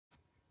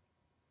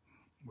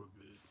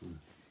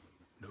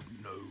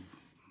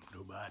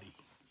Nobody.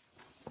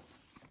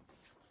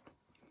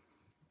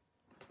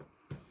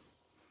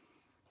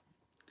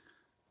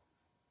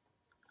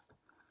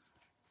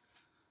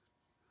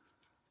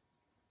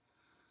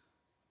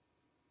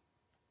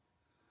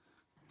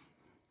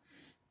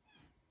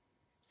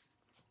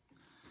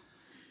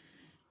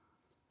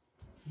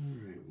 All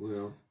right,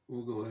 well,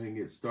 we'll go ahead and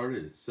get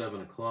started. It's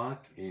 7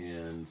 o'clock,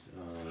 and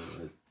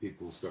as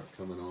people start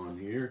coming on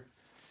here.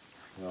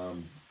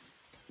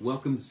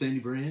 Welcome to Sandy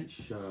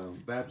Branch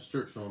Baptist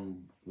Church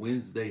on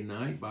Wednesday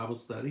night Bible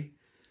study.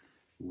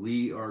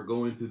 We are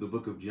going through the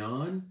book of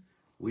John.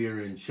 We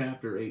are in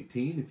chapter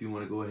 18, if you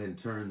want to go ahead and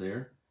turn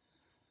there.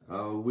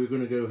 We're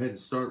going to go ahead and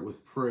start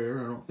with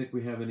prayer. I don't think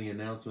we have any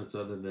announcements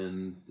other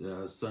than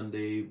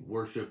Sunday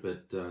worship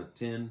at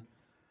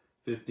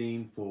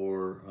 10:15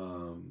 for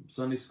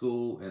Sunday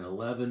school and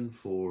 11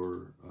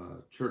 for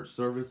church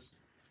service.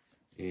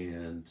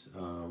 And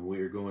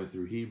we are going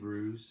through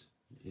Hebrews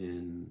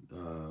in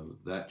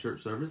that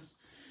church service.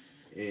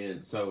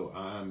 And so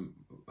I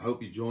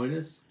hope you join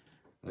us.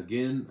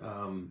 Again,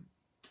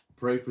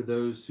 pray for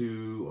those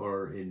who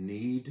are in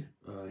need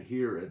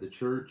here at the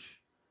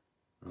church.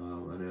 I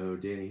know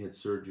Danny had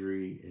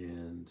surgery,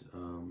 and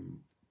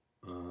I'm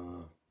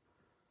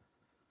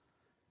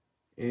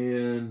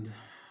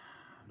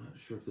not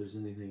sure if there's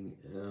anything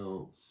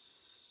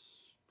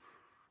else.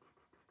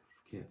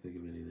 Can't think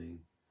of anything.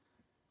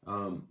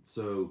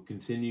 So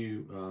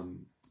continue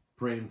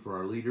praying for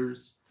our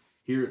leaders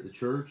here at the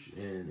church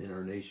and in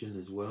our nation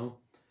as well.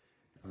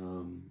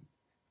 And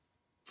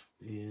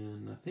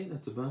I think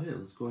that's about it.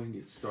 Let's go ahead and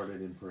get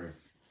started in prayer.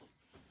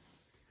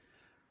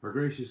 Our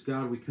gracious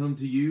God, we come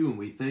to you and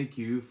we thank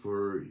you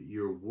for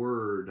your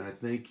word. I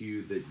thank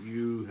you that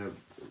you have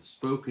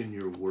spoken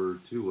your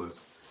word to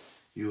us.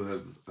 You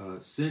have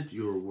sent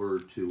your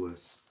word to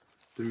us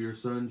through your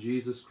Son,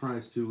 Jesus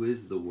Christ, who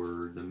is the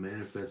Word, the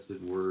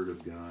manifested Word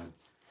of God.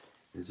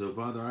 And so,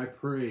 Father, I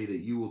pray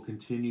that you will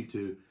continue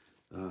to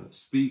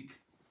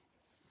speak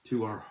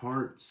to our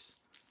hearts,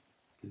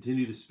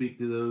 continue to speak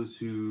to those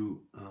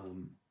who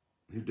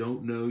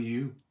don't know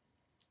you.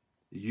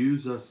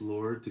 Use us,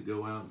 Lord, to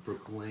go out and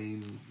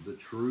proclaim the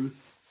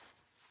truth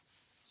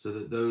so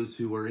that those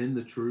who are in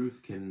the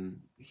truth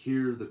can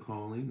hear the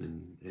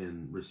calling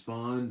and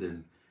respond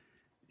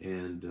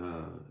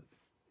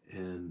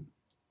and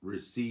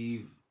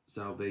receive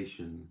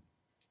salvation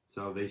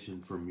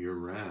from your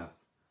wrath.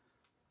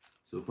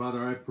 So,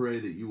 Father, I pray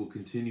that you will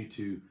continue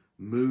to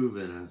move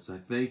in us. I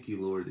thank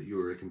you, Lord, that you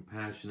are a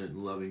compassionate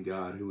and loving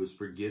God who is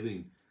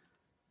forgiving.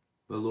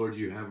 But, Lord,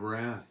 you have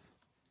wrath.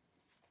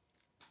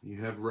 You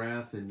have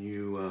wrath, and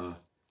you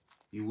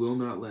will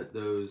not let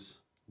those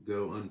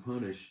go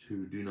unpunished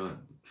who do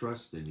not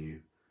trust in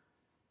you.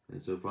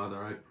 And so,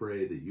 Father, I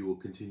pray that you will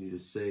continue to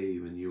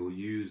save, and you will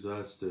use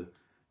us to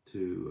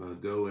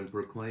go and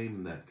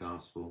proclaim that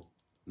gospel,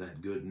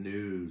 that good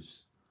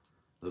news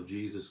of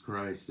Jesus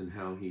Christ and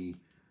how he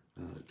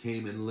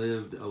came and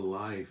lived a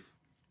life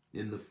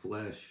in the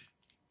flesh,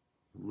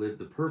 lived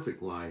the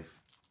perfect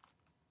life,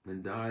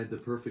 and died the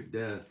perfect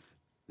death,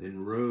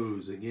 and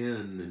rose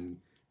again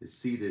and is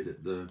seated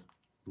at the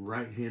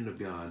right hand of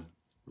God,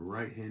 the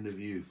right hand of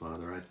you,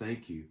 Father. I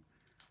thank you.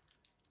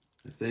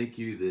 I thank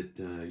you that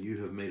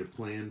you have made a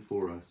plan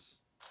for us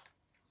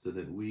so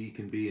that we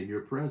can be in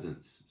your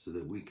presence, so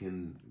that we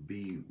can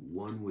be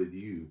one with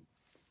you.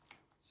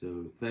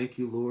 So thank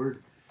you,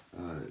 Lord.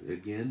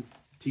 Again,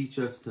 teach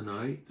us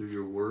tonight through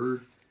your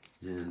word,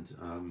 and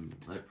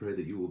I pray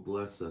that you will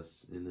bless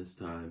us in this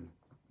time.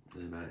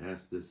 And I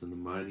ask this in the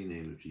mighty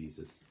name of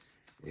Jesus.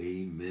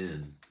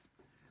 Amen.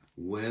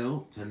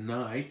 Well,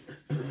 tonight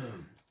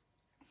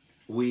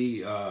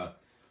we are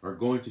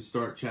going to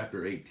start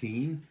chapter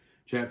 18.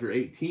 Chapter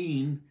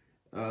 18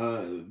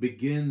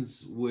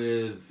 begins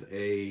with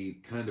a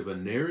kind of a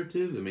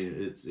narrative. I mean,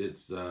 it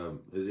is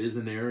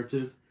a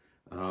narrative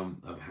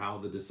of how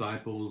the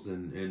disciples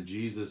and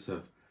Jesus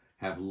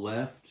have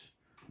left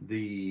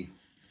the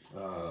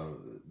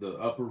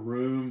upper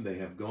room. They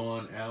have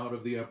gone out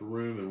of the upper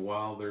room, and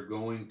while they're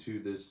going to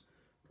this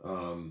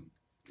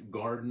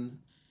garden,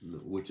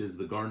 which is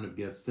the Garden of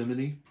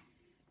Gethsemane,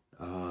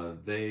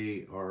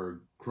 they are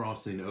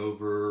crossing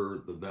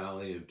over the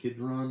valley of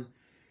Kidron,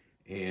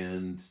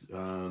 and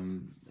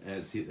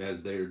as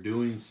they are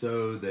doing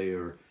so,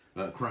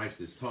 Christ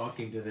is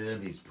talking to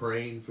them. He's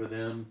praying for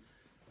them.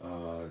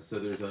 So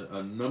there's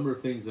a number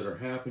of things that are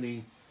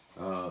happening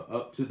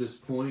up to this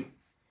point.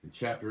 In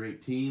chapter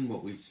 18,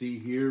 what we see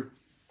here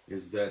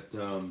is that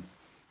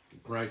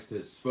Christ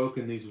has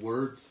spoken these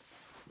words,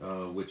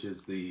 which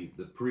is the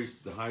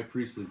high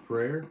priestly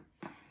prayer.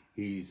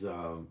 He's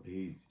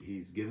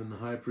given the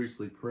high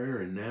priestly prayer,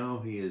 and now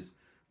he is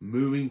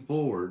moving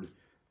forward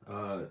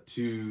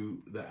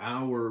to the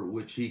hour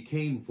which he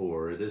came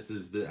for. This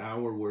is the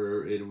hour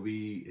where it will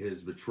be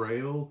his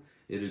betrayal,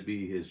 it will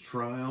be his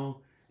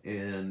trial,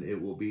 and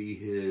it will be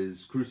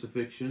his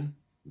crucifixion,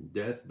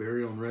 death,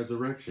 burial, and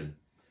resurrection.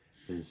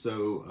 And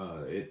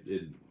so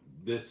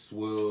this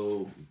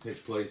will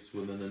take place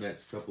within the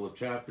next couple of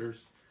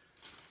chapters.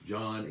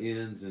 John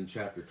ends in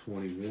chapter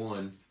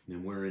 21,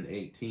 and we're in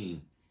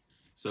 18.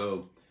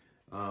 So,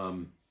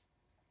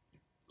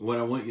 what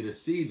I want you to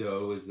see,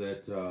 though, is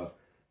that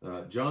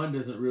John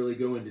doesn't really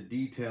go into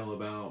detail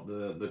about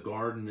the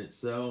garden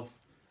itself.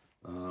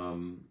 I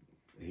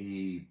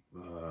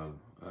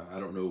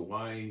don't know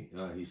why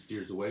he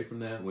steers away from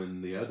that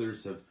when the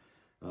others have,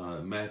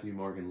 Matthew,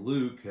 Mark, and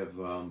Luke have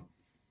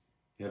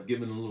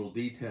given a little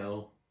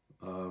detail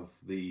of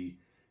the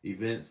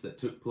events that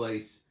took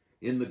place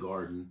in the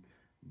garden.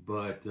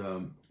 But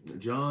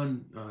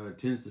John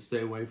tends to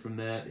stay away from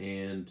that,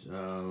 and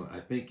I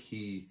think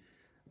he,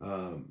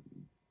 I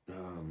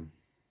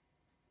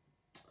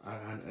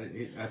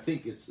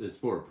think it's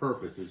for a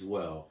purpose as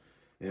well,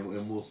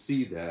 and we'll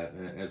see that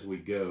as we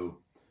go.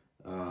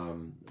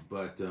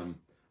 But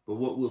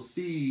what we'll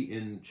see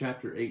in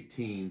chapter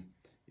 18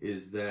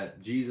 is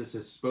that Jesus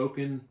has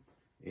spoken,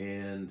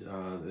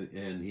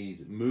 and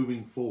he's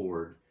moving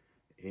forward,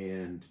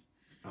 and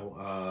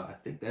I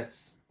think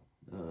that's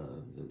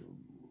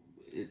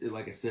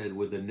like I said,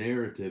 with the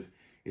narrative,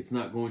 it's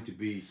not going to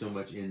be so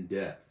much in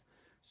depth.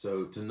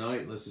 So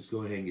tonight, let's just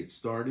go ahead and get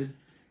started,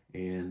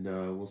 and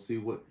we'll see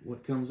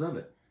what comes of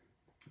it.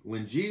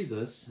 When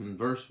Jesus, in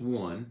verse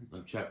 1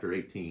 of chapter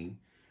 18,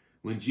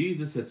 when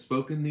Jesus had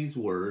spoken these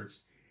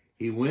words,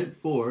 he went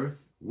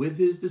forth with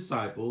his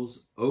disciples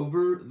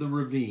over the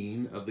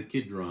ravine of the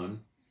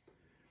Kidron,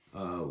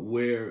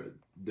 where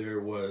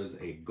there was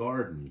a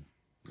garden,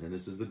 and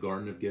this is the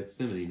Garden of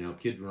Gethsemane. Now,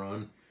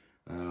 Kidron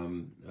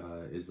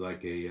is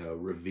like a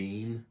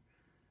ravine,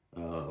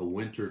 a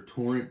winter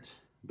torrent,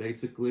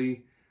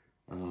 basically.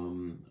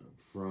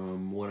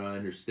 From what I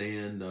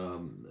understand,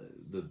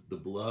 the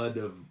blood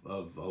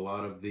of a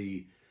lot of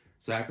the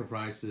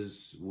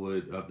sacrifices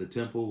of the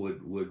temple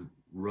would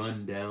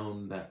run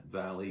down that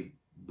valley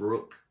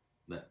brook,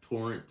 that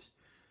torrent,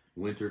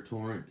 winter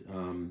torrent.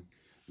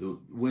 The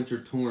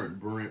winter torrent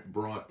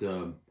brought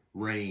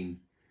rain,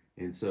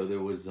 and so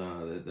there was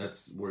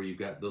that's where you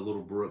got the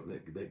little brook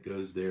that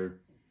goes there.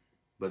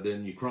 But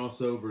then you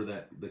cross over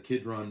the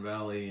Kidron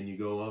Valley, and you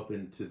go up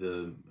into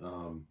the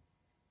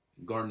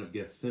Garden of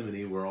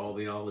Gethsemane, where all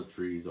the olive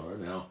trees are.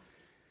 Now,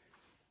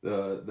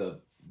 the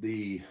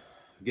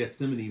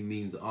Gethsemane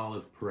means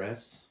olive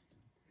press,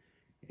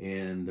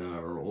 and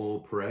or oil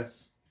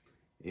press.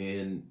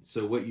 And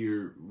so what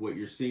you're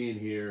seeing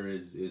here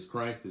is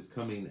Christ is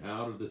coming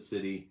out of the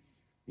city.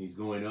 He's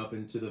going up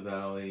into the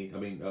valley.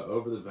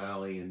 Over the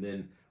valley, and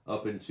then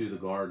up into the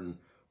garden,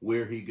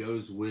 where he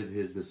goes with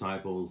his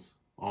disciples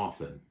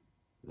often.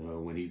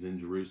 When he's in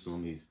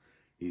Jerusalem,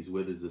 he's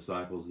with his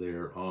disciples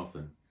there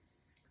often.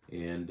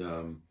 And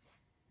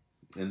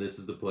this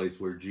is the place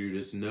where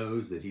Judas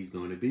knows that he's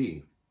going to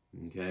be.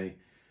 Okay,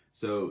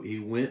 so he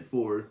went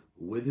forth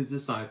with his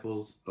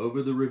disciples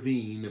over the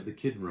ravine of the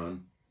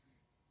Kidron,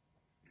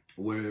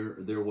 where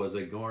there was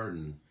a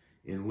garden,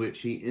 in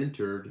which he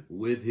entered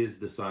with his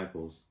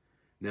disciples.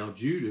 Now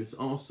Judas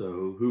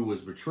also, who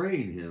was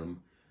betraying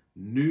him,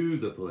 knew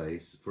the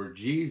place, for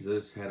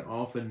Jesus had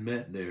often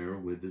met there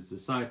with his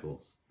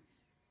disciples.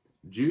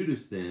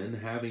 Judas then,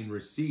 having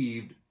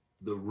received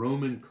the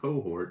Roman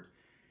cohort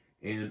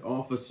and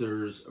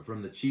officers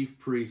from the chief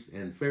priests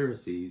and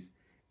Pharisees,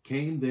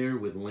 came there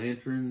with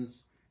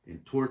lanterns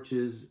and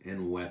torches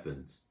and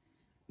weapons.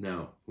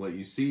 Now, what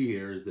you see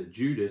here is that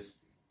Judas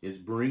is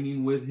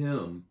bringing with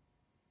him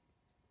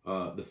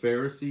the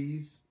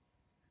Pharisees,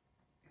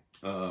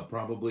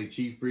 probably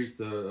chief priests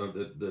of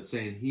the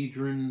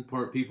Sanhedrin,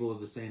 people of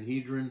the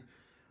Sanhedrin,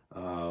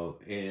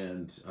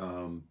 and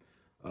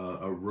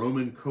a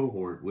Roman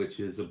cohort, which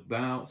is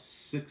about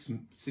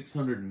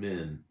 600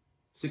 men,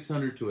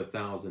 600 to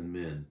 1,000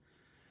 men.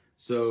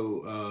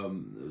 So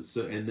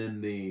and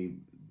then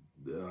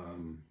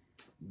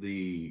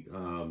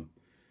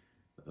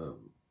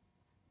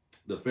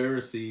the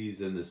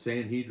Pharisees and the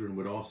Sanhedrin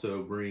would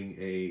also bring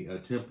a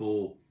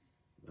temple.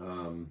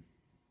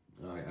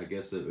 I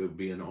guess it would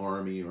be an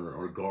army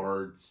or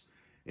guards.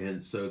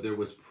 And so there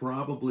was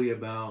probably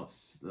about,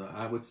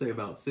 I would say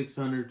about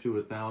 600 to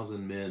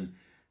 1,000 men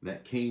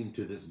that came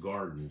to this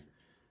garden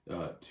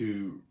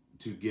to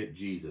get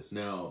Jesus.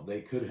 Now,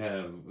 they could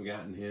have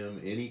gotten him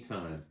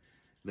anytime.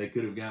 They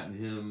could have gotten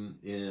him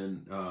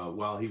in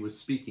while he was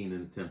speaking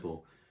in the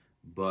temple,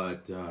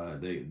 but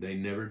they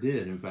never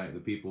did. In fact, the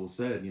people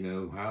said,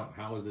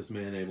 how is this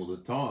man able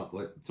to talk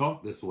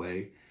this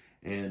way?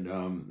 And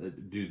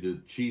do the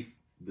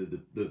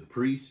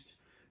priest,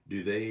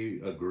 do they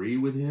agree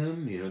with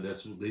him?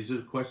 These are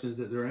the questions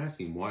that they're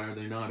asking. Why are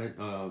they not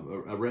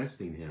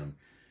arresting him?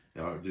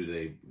 Are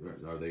they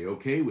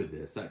okay with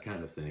this? That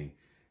kind of thing.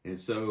 And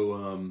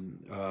so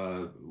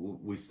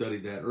we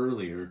studied that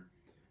earlier,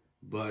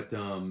 but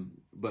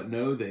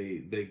no,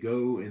 they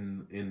go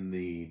in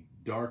the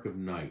dark of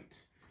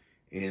night,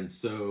 and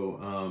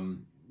so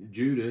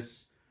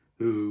Judas,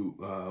 who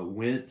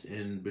went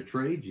and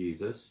betrayed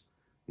Jesus,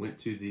 went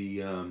to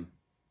the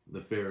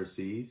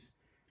Pharisees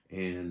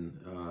and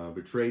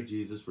betrayed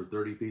Jesus for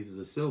 30 pieces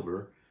of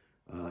silver.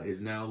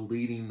 is now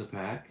leading the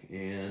pack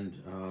and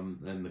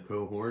the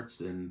cohorts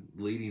and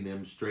leading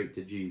them straight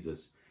to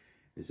Jesus.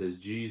 It says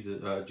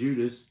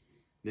Judas,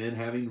 then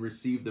having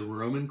received the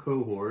Roman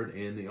cohort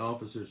and the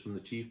officers from the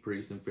chief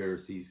priests and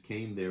Pharisees,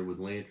 came there with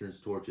lanterns,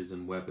 torches,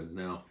 and weapons.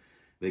 Now,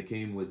 they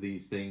came with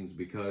these things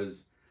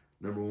because,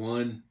 number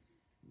one,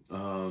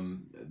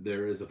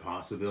 there is a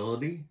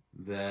possibility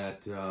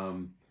that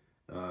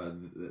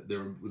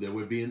there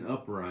would be an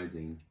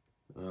uprising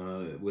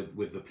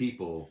with the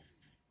people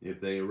if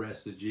they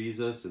arrested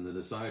Jesus and the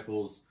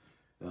disciples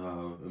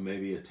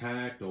maybe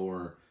attacked,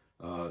 or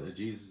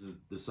Jesus'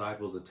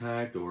 disciples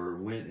attacked or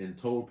went and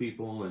told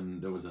people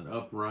and there was an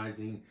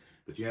uprising.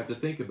 But you have to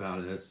think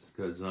about this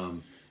because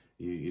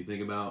you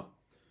think about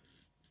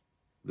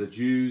the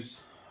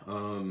Jews.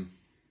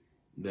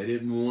 They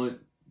didn't want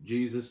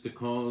Jesus to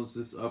cause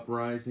this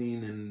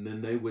uprising, and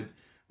then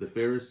the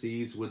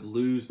Pharisees would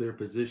lose their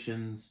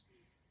positions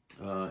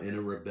in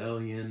a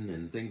rebellion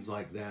and things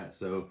like that.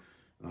 So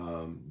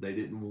they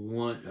didn't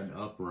want an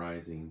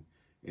uprising,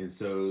 and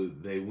so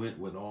they went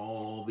with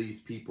all these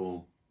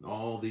people,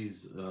 all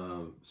these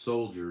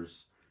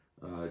soldiers,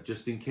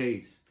 just in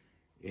case.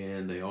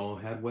 And they all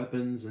had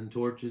weapons and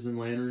torches and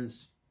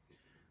lanterns.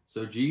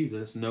 So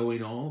Jesus,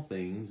 knowing all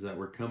things that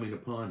were coming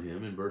upon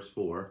him, in verse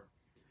 4,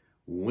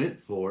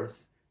 went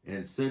forth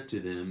and said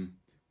to them,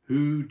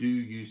 "Who do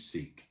you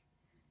seek?"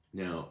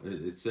 Now,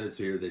 it says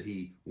here that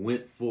he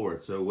went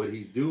forth. So what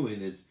he's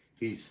doing is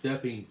he's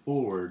stepping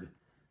forward.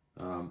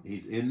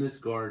 He's in this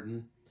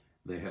garden.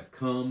 They have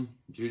come.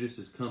 Judas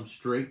has come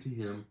straight to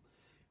him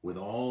with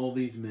all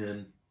these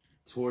men,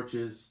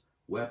 torches,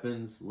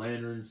 weapons,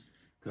 lanterns,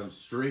 comes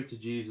straight to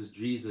Jesus.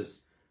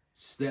 Jesus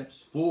steps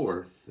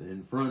forth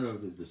in front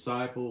of his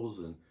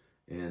disciples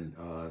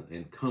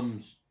and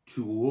comes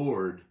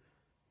toward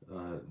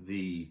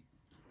the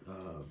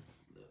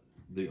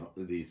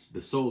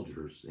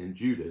soldiers and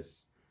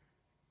Judas,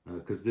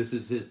 because this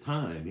is his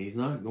time. He's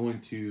not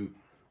going to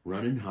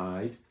run and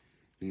hide.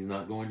 He's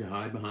not going to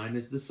hide behind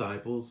his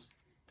disciples.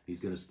 He's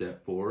going to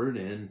step forward,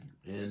 and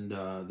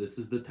this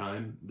is the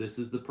time. This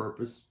is the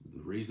purpose,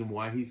 the reason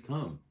why he's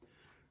come.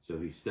 So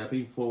he's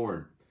stepping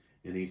forward,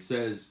 and he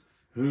says,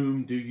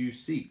 "Whom do you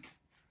seek?"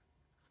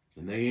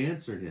 And they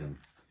answered him,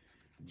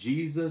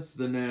 "Jesus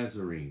the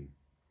Nazarene."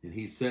 And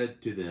he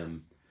said to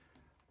them,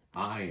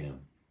 "I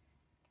am."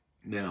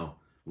 Now,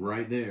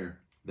 right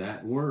there,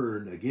 that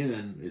word,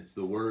 again, it's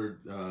the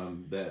word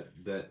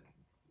that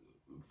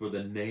for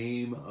the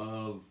name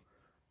of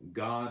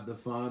God the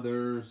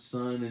Father,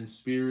 Son, and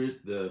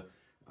Spirit, the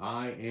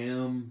I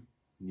am,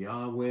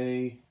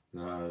 Yahweh,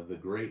 the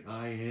great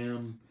I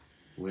am.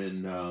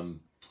 When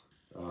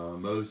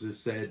Moses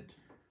said,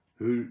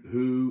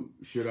 who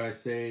should I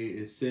say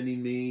is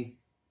sending me?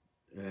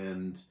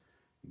 And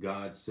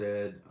God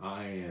said,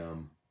 I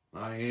am.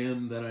 I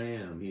am that I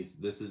am.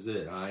 This is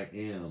it. I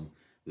am.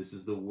 This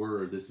is the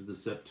word. This is the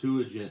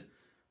Septuagint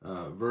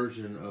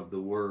version of the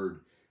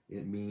word.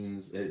 It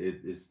means,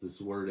 it's this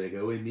word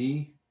ego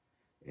eimi,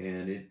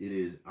 and it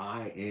is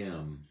I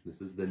am.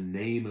 This is the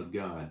name of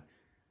God.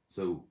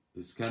 So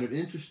it's kind of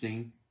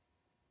interesting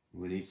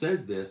when he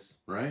says this,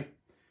 right?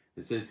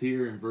 It says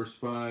here in verse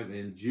 5,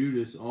 and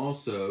Judas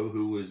also,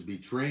 who was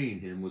betraying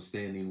him, was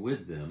standing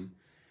with them.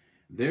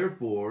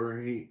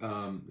 Therefore,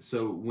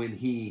 so when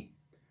he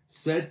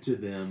said to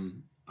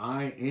them,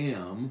 I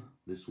am,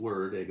 this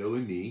word, ego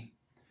eimi,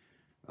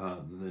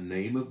 the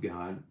name of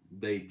God,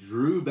 they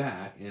drew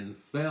back and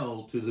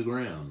fell to the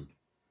ground.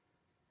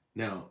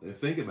 Now,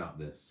 think about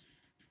this.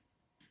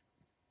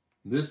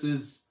 This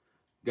is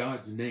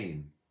God's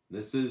name.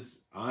 This is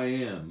I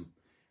am,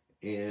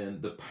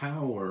 and the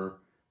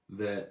power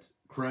that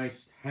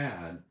Christ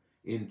had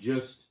in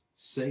just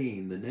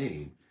saying the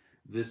name.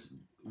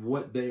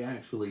 What they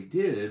actually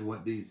did,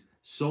 what these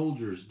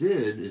soldiers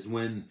did, is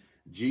when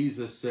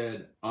Jesus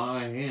said,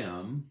 I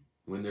am,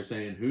 when they're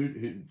saying,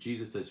 who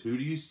Jesus says, who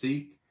do you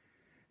seek?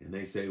 And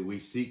they say, we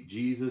seek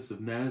Jesus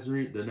of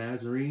Nazareth, the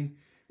Nazarene.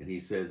 And he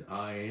says,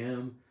 I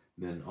am.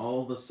 Then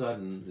all of a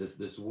sudden,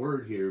 this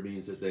word here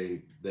means that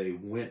they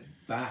went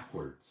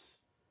backwards.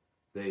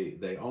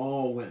 They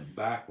all went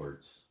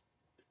backwards.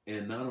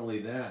 And not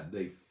only that,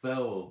 they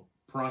fell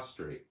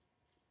prostrate.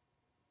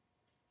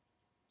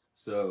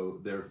 So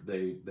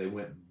they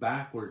went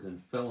backwards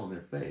and fell on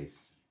their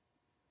face.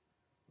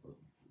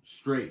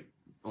 Straight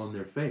on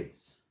their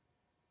face.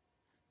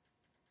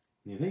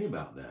 You think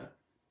about that.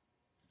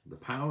 The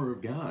power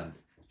of God,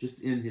 just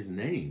in his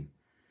name.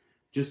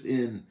 Just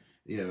in,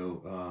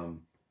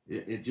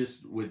 it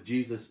just with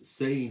Jesus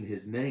saying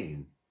his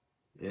name,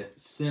 it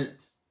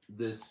sent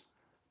this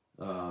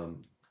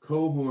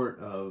cohort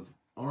of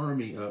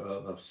army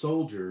of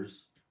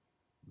soldiers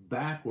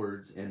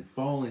backwards and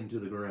falling to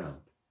the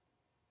ground.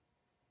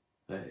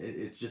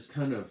 It's just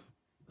kind of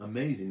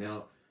amazing.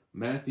 Now,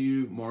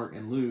 Matthew, Mark,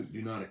 and Luke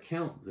do not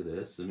account for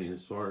this. I mean,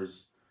 as far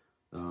as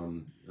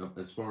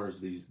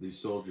these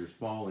soldiers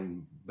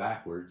falling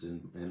backwards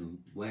and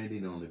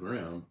landing on the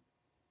ground.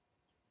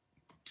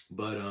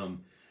 But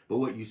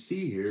what you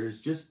see here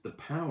is just the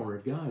power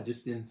of God,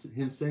 just in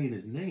him saying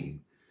his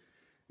name.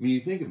 I mean,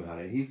 you think about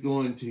it.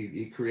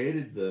 He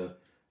created the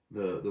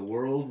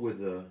world with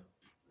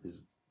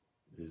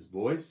his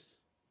voice.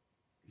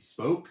 He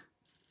spoke.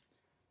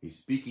 He's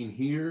speaking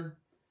here.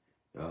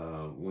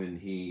 When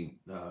he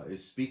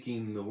is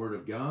speaking the word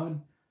of God,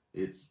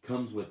 it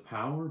comes with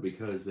power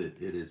because it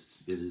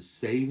is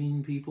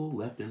saving people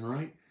left and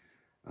right.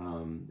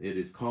 It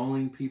is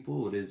calling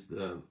people. It is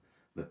the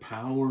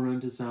power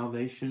unto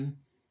salvation,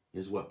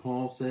 is what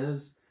Paul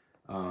says.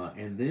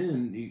 And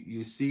then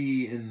you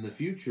see in the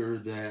future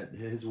that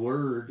his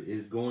word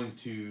is going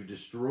to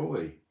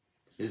destroy.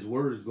 His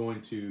word is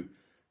going to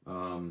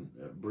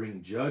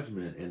bring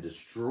judgment and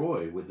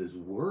destroy with his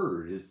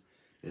word. His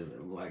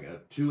like a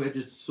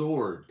two-edged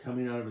sword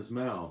coming out of his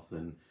mouth,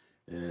 and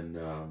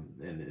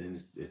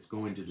it's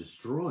going to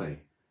destroy.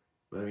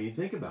 But I mean,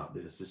 think about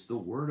this. It's the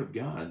word of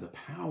God, the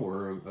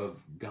power of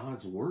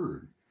God's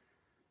word.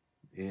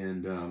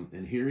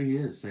 And here he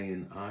is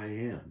saying, I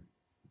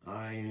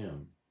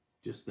am.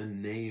 Just the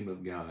name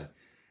of God.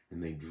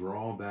 And they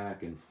draw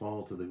back and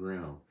fall to the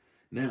ground.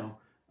 Now,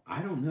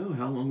 I don't know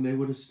how long they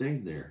would have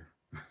stayed there,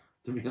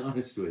 to be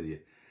honest with you.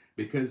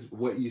 Because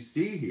what you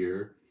see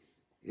here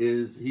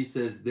is, he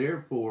says,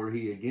 therefore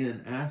he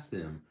again asked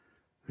them,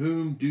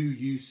 whom do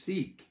you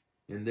seek?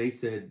 And they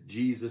said,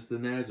 Jesus the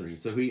Nazarene.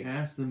 So he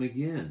asked them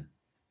again.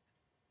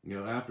 You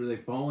know, after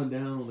they've fallen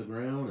down on the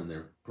ground and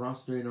they're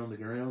prostrate on the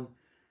ground,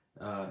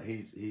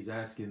 he's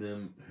asking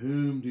them,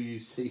 whom do you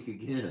seek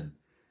again?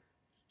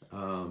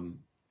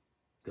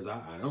 Because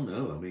I don't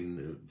know. I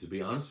mean, to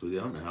be honest with you,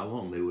 I don't know how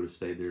long they would have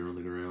stayed there on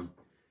the ground.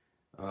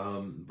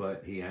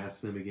 But he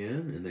asked them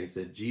again, and they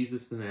said,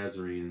 Jesus the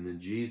Nazarene. And then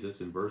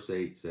Jesus in verse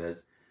 8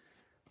 says,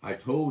 I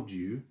told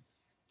you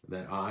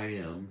that I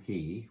am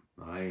he,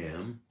 I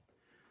am.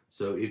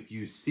 So if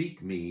you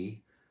seek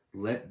me,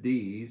 let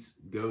these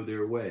go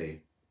their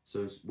way.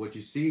 So what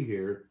you see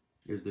here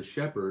is the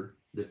shepherd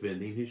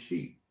defending his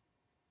sheep.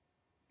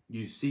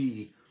 You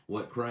see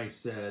what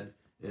Christ said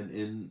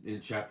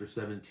in chapter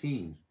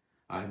 17.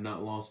 I have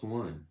not lost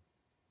one.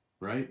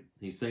 Right?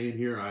 He's saying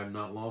here, I have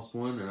not lost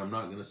one, and I'm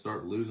not going to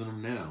start losing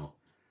them now.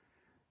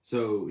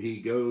 So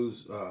he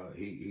goes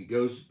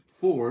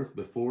forth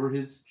before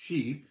his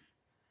sheep,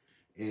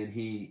 and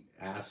he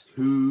asks,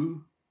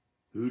 who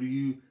are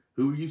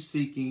you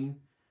seeking?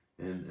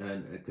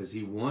 And because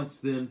he wants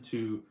them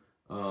to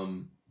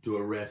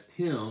arrest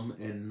him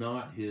and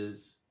not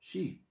his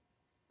sheep.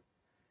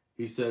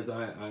 He says,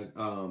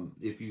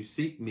 if you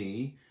seek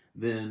me,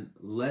 then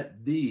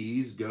let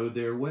these go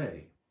their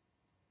way.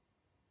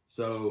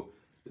 So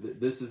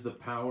this is the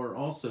power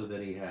also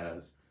that he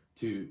has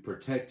to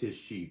protect his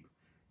sheep.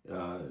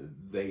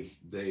 They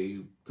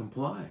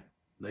comply.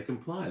 They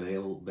comply. They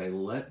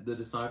let the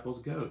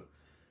disciples go.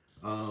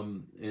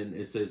 And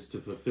it says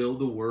to fulfill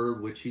the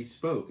word which he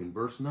spoke in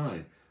verse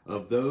 9.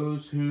 Of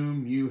those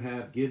whom you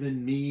have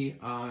given me,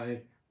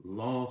 I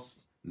lost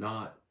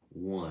not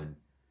one.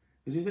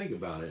 Because you think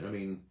about it, I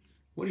mean,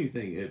 what do you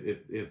think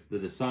if the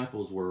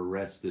disciples were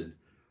arrested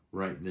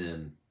right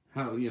then?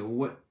 How, you know,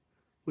 what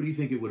do you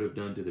think it would have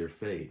done to their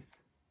faith?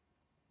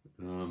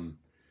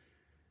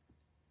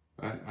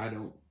 I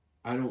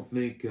don't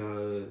think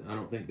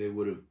they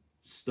would have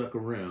stuck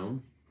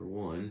around, for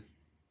one.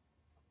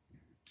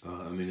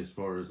 I mean, as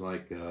far as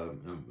like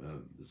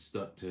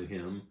stuck to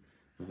him,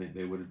 I think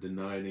they would have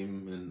denied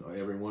him, and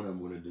every one of them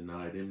would have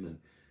denied him,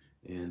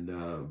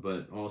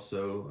 but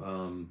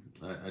also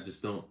I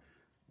just don't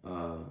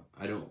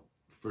I don't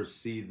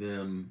foresee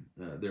them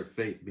their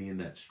faith being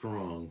that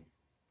strong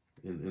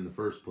in the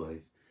first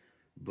place.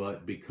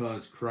 But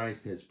because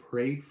Christ has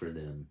prayed for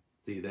them,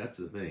 see, that's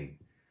the thing.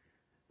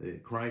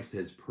 Christ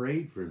has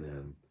prayed for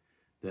them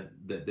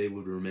that they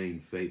would remain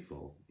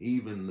faithful,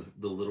 even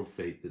the little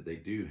faith that they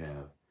do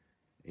have.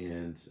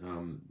 And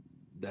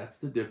that's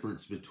the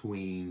difference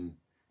between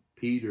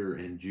Peter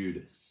and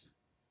Judas.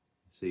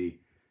 See,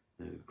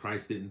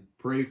 Christ didn't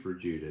pray for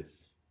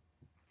Judas.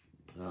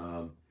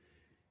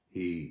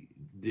 He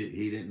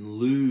didn't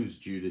lose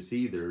Judas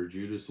either.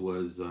 Judas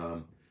was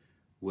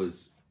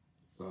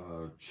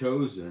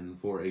chosen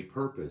for a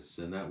purpose,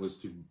 and that was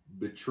to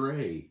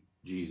betray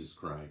Jesus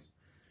Christ.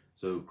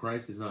 So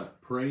Christ is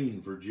not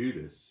praying for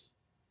Judas.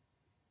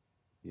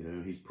 You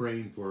know, he's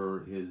praying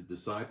for his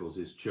disciples,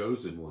 his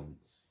chosen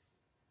ones.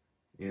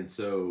 And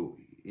so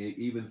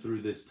even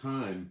through this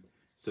time,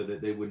 so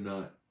that they would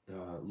not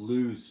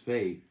lose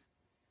faith,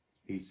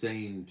 he's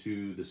saying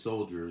to the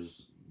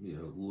soldiers, you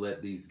know,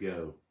 let these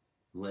go.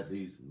 Let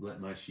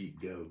my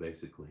sheep go,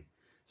 basically.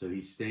 So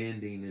he's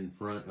standing in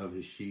front of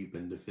his sheep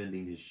and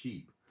defending his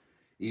sheep,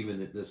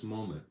 even at this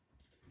moment.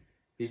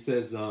 He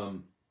says,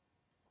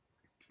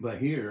 but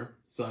here,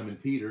 Simon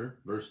Peter,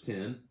 verse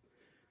 10,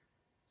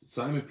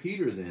 Simon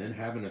Peter then,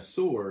 having a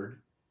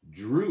sword,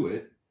 drew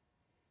it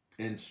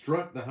and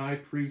struck the high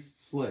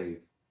priest's slave,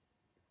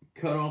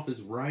 cut off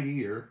his right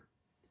ear,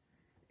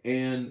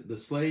 and the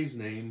slave's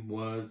name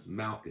was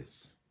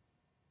Malchus.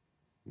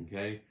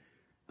 Okay?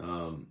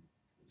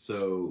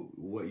 So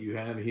what you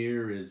have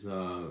here is,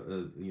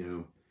 you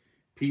know,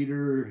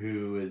 Peter,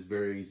 who is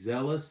very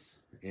zealous,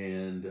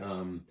 and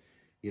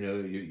You know,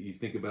 you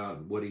think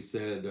about what he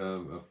said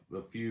a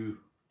few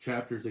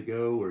chapters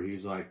ago, where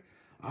he's like,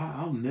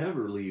 I'll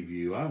never leave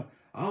you.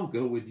 I'll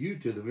go with you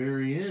to the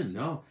very end.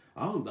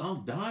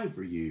 I'll die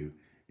for you."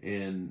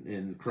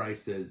 And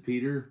Christ says,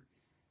 "Peter,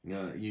 you're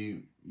going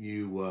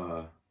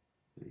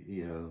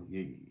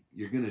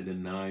to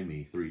deny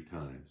me 3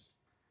 times."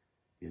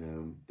 You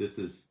know, this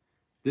is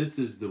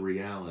the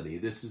reality.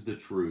 This is the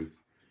truth.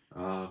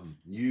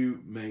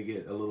 You may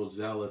get a little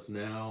zealous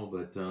now,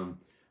 but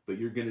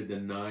you're going to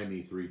deny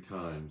me 3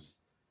 times.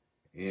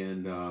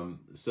 And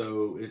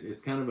so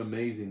it's kind of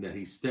amazing that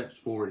he steps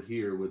forward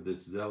here with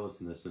this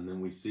zealousness, and then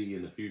we see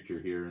in the future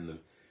here in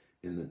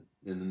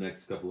the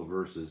next couple of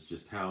verses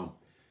just how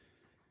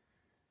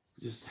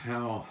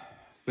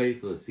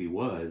faithless he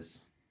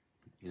was,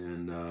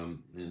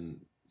 and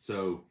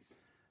so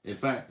in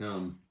fact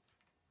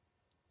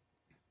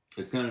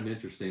it's kind of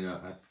interesting.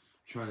 I'm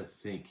trying to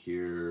think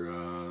here.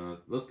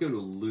 Let's go to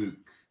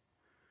Luke.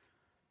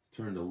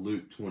 Turn to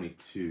Luke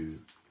 22.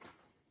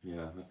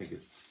 Yeah, I think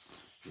it's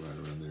right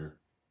around there.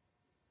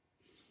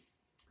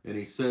 And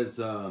he says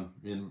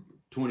in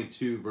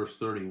 22 verse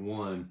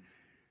 31,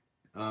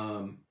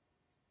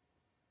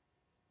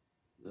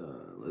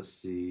 let's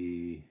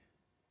see.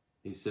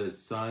 He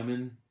says,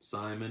 "Simon,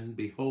 Simon,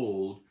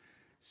 behold,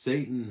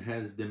 Satan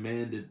has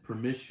demanded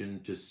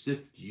permission to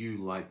sift you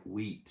like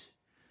wheat.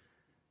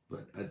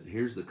 But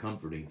here's the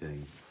comforting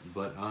thing.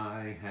 But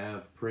I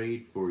have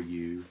prayed for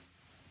you."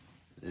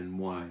 And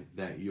why?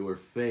 "That your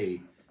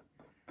faith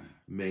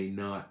may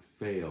not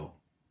fail.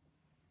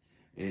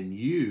 And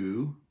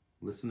you,"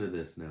 listen to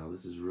this now,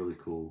 this is really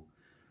cool,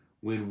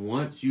 "when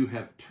once you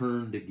have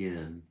turned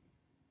again,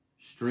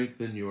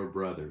 strengthen your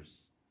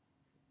brothers."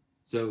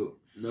 So,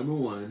 number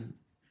one,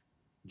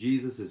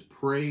 Jesus has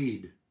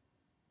prayed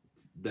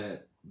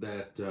that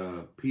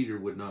Peter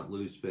would not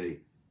lose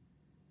faith,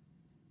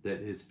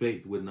 that his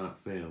faith would not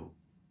fail,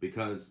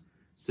 because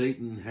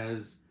Satan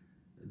has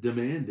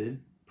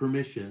demanded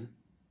permission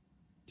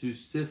to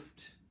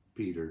sift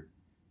Peter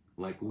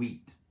like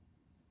wheat.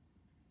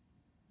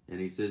 And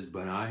he says,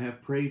 "But I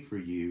have prayed for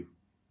you.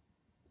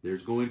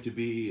 There's going to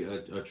be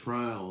a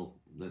trial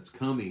that's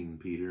coming,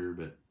 Peter,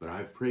 but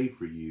I've prayed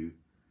for you.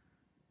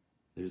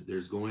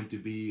 There's going to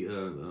be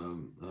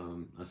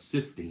a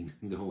sifting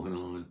going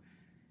on,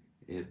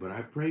 but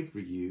I've prayed for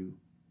you,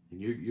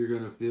 and you're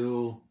going to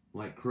feel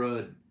like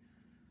crud,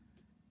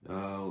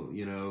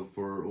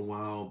 for a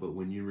while. But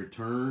when you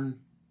return,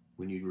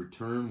 when you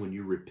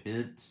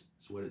repent,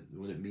 that's what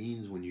it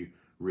means. When you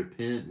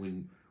repent,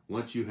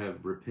 once you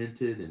have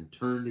repented and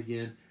turned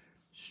again,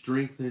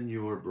 strengthen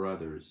your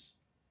brothers."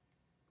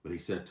 But he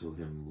said to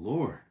him,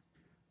 "Lord,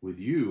 with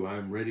you I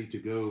am ready to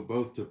go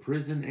both to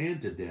prison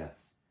and to death."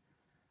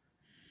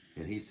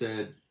 And he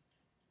said,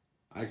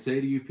 "I say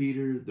to you,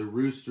 Peter, the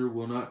rooster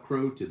will not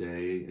crow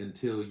today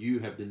until you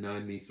have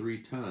denied me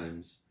 3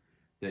 times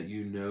that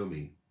you know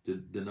me."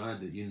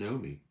 Denied that you know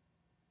me.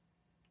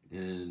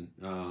 And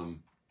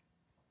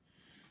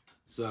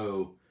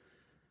so,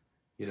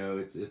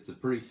 it's a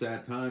pretty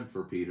sad time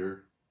for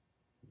Peter.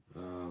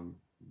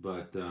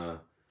 But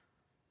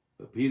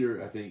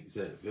Peter, I think,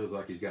 feels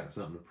like he's got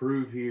something to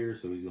prove here,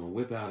 so he's going to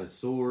whip out his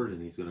sword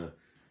and he's going to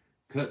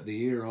cut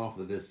the ear off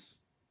of this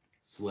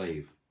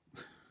slave.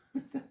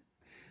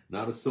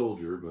 Not a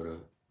soldier, but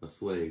a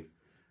slave.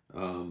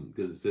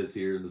 Because it says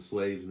here the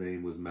slave's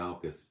name was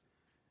Malchus.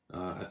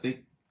 I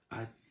think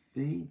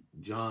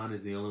John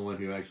is the only one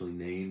who actually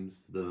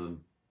names the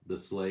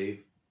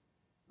slave.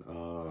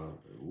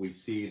 We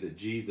see that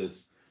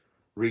Jesus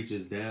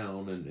reaches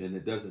down, and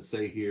it doesn't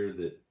say here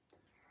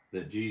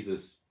that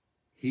Jesus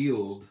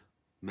healed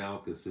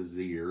Malchus's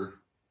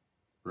ear,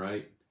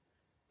 right?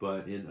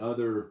 But in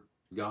other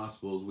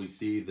Gospels, we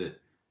see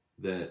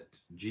that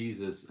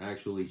Jesus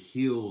actually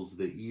heals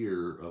the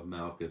ear of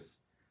Malchus,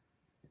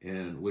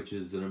 and which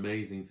is an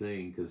amazing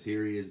thing, because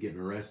here he is getting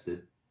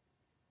arrested,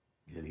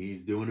 and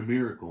he's doing a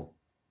miracle,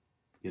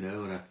 and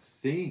I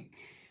think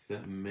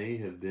that may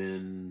have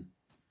been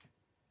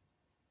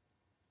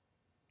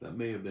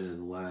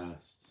his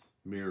last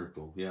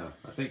miracle. Yeah,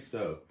 I think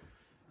so.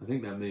 I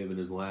think that may have been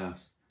his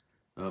last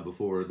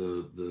before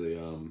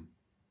the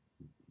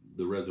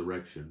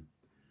resurrection.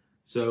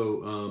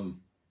 So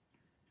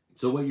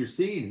what you're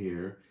seeing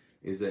here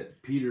is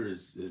that Peter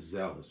is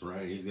zealous,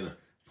 right? He's gonna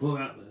pull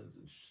out,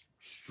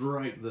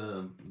 strike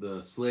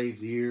the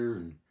slave's ear,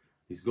 and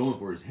he's going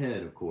for his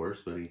head, of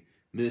course, but he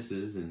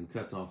misses and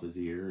cuts off his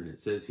ear. And it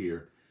says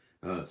here,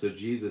 so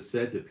Jesus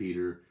said to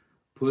Peter,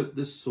 "Put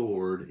the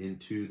sword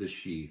into the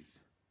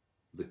sheath.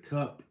 The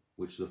cup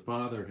which the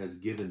Father has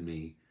given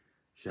me,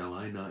 shall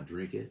I not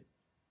drink it?"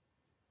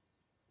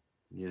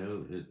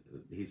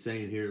 He's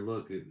saying here,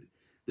 look,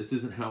 this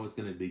isn't how it's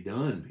going to be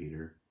done,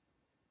 Peter.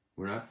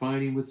 We're not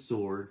fighting with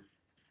sword.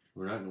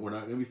 We're not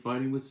going to be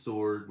fighting with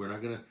sword.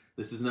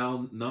 This is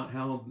now not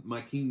how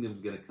my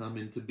kingdom's going to come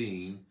into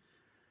being.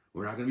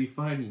 We're not going to be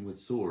fighting with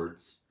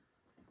swords.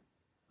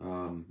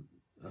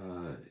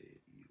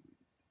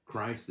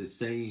 Christ is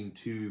saying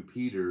to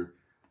Peter,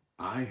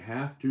 I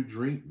have to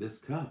drink this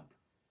cup.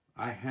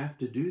 I have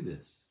to do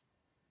this.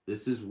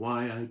 This is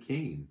why I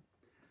came.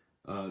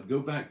 Go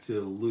back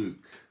to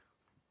Luke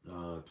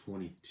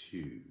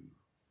 22.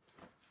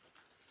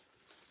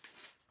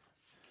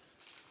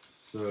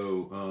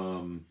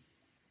 So,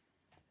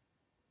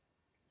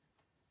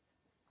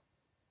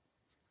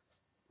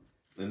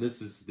 and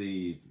this is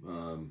the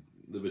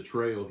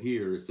betrayal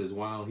here. It says,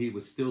 while he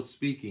was still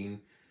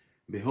speaking,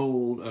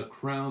 behold, a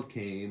crowd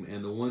came,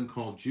 and the one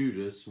called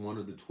Judas, one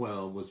of the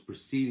 12, was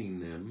preceding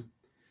them,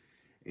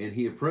 and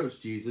he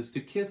approached Jesus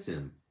to kiss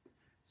him.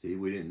 See,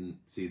 we didn't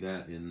see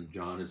that in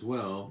John as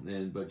well.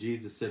 But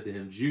Jesus said to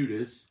him,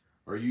 Judas,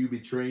 are you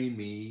betraying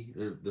me,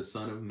 the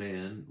Son of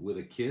Man, with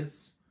a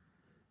kiss?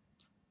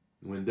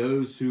 When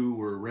those who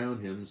were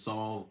around him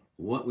saw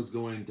what was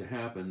going to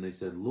happen, they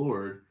said,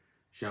 Lord,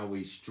 shall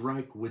we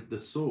strike with the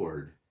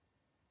sword?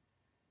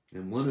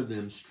 And one of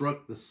them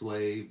struck the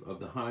slave of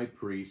the high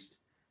priest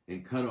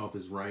and cut off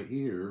his right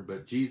ear.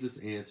 But Jesus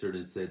answered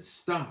and said,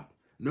 stop,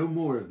 no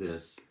more of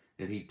this.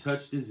 And he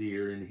touched his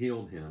ear and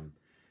healed him.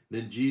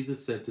 Then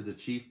Jesus said to the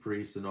chief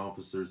priests and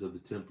officers of the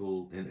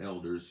temple and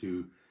elders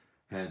who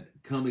had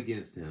come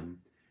against him,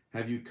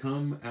 have you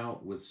come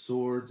out with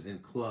swords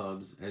and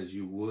clubs as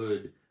you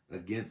would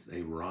against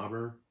a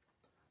robber?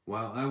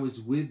 While I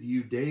was with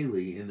you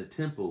daily in the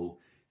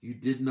temple, you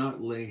did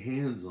not lay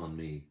hands on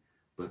me,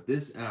 but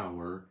this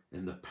hour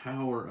and the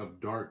power of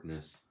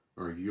darkness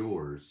are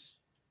yours.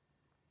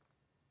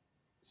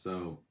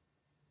 So,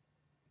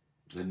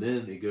 and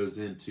then it goes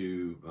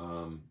into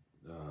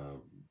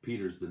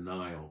Peter's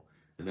denial,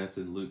 and that's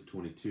in Luke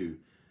 22.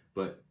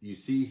 But you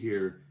see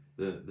here,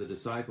 the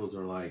disciples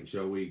are like,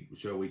 shall we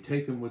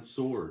take him with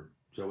sword?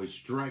 Shall we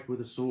strike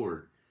with a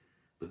sword?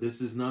 But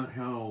this is not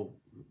how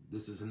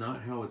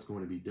it's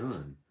going to be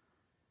done.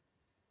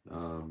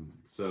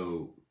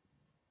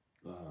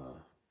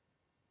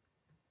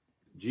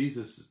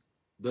 Jesus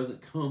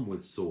doesn't come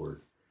with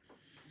sword.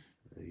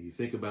 You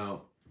think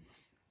about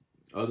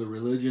other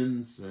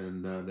religions,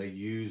 and they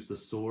use the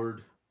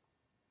sword.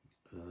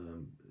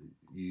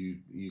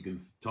 You can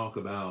talk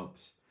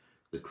about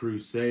the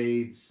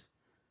Crusades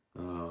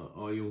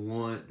all you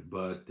want,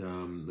 but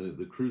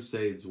the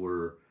Crusades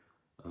were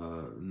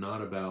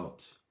not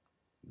about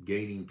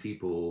gaining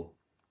people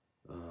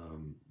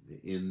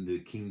in the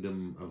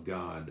kingdom of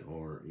God,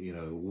 or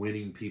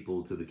winning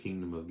people to the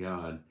kingdom of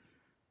God.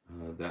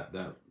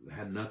 That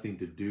had nothing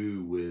to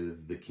do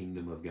with the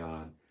kingdom of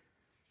God.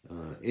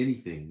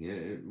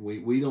 Anything.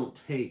 We don't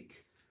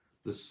take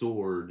the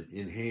sword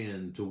in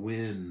hand to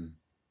win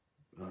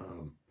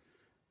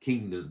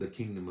the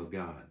kingdom of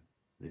God.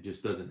 It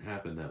just doesn't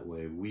happen that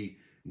way. We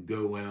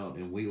go out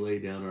and we lay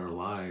down our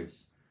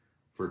lives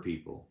for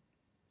people.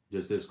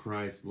 Just as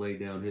Christ laid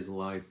down his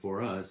life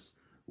for us,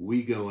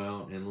 we go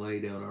out and lay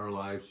down our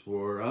lives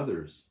for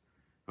others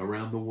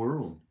around the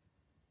world.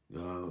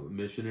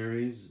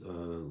 Missionaries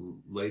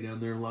lay down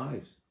their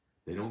lives.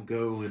 They don't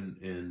go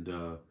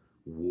and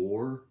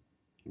war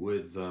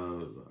with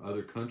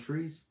other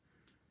countries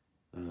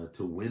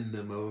to win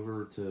them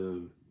over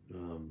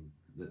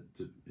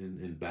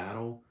in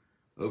battle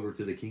over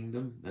to the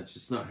kingdom. That's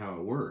just not how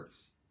it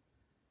works.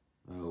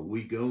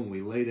 We go and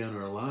we lay down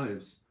our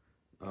lives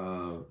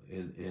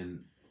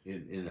in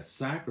a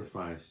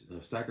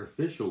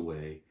sacrificial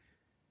way.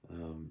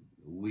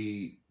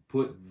 We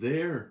put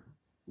their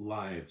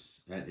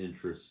lives at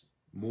interest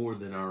more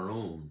than our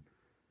own.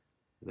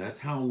 That's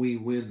how we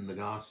win the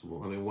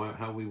gospel. I mean,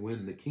 how we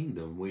win the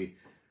kingdom. We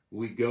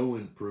go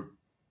and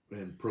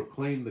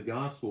proclaim the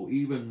gospel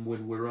even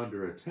when we're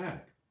under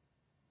attack.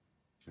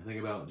 I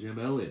think about Jim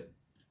Elliot.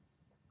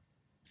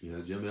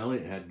 Jim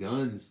Elliot had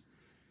guns,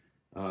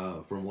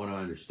 from what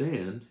I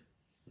understand,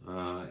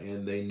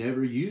 and they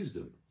never used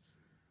them.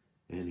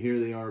 And here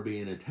they are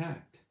being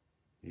attacked,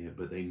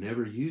 but they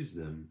never used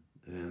them,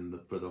 and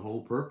for the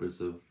whole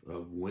purpose of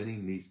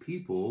winning these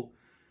people,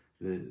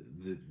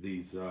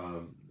 these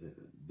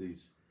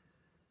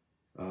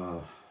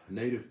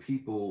native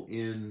people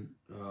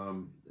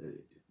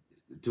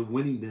to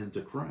winning them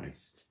to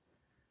Christ.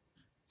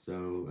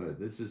 So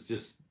this is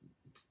just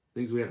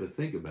things we have to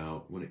think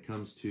about when it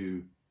comes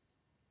to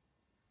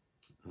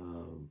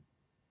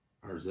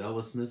our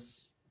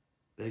zealousness.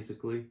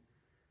 Basically,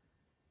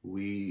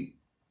 we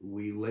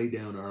lay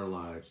down our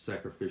lives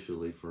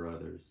sacrificially for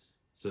others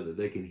so that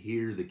they can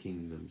hear the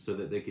kingdom, so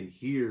that they can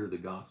hear the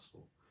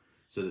gospel,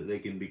 so that they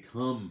can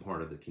become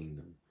part of the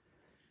kingdom.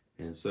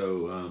 And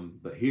so,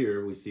 but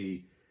here we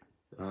see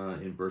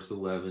in verse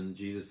 11,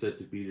 Jesus said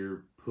to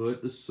Peter,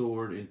 put the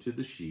sword into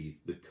the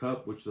sheath. The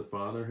cup which the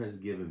Father has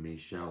given me,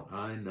 shall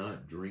I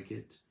not drink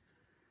it?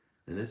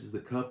 And this is the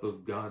cup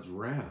of God's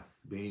wrath.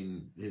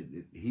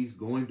 He's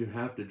going to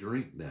have to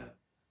drink that.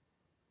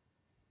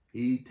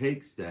 He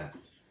takes that.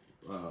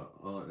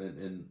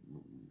 And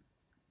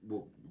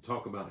we'll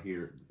talk about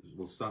here.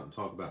 We'll stop and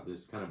talk about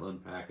this, kind of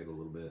unpack it a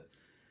little bit.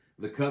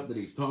 The cup that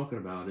he's talking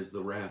about is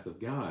the wrath of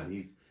God.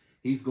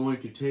 He's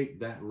going to take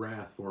that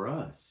wrath for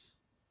us.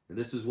 And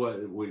this is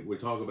what we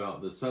talk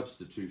about, the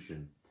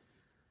substitution.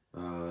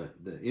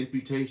 The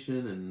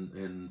imputation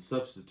and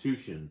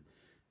substitution.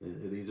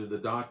 These are the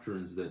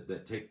doctrines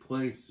that take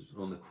place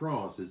on the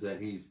cross, is that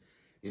he's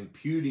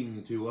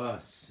imputing to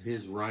us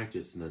his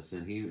righteousness,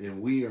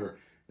 and we are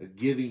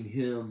giving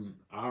him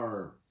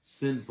our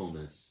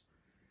sinfulness,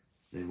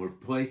 and we're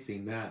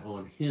placing that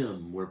on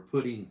him. We're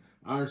putting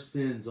our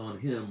sins on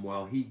him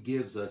while he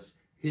gives us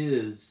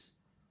his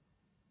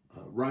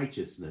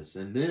righteousness.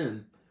 And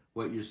then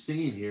what you're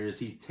seeing here is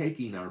he's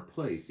taking our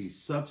place. He's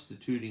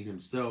substituting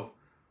himself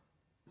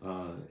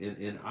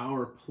in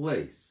our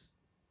place.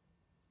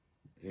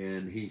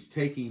 And he's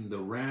taking the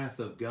wrath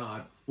of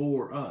God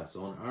for us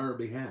on our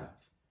behalf,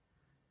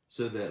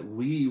 so that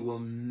we will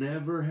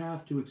never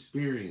have to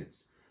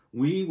experience,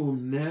 we will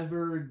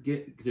never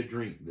get to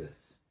drink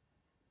this.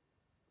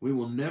 We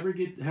will never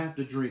have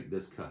to drink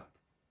this cup,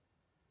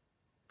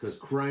 because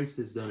Christ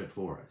has done it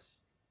for us.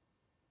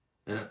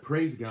 And I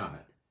praise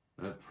God.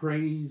 I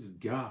praise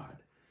God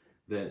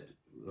that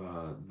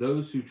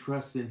those who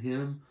trust in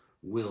him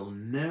will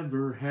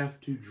never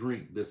have to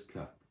drink this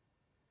cup.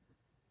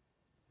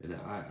 And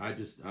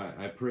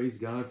I praise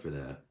God for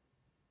that,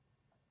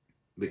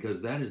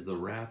 because that is the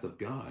wrath of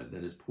God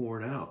that is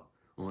poured out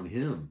on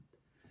him,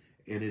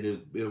 and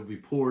it'll be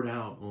poured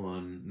out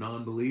on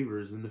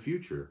non-believers in the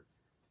future.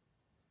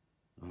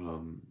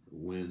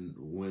 When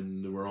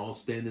we're all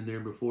standing there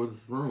before the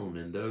throne,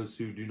 and those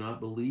who do not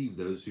believe,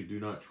 those who do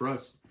not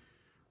trust,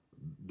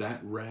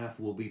 that wrath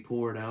will be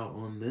poured out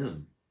on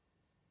them,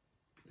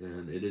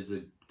 and it is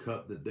a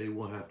cup that they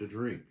will have to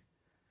drink.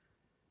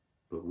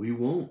 But we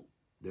won't.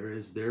 There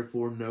is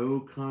therefore no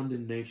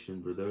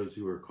condemnation for those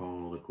who are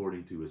called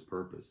according to his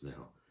purpose.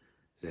 Now,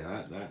 see,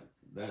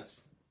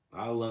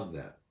 I love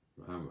that.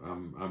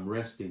 I'm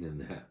resting in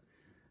that,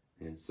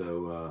 and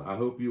so I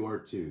hope you are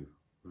too.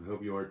 I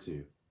hope you are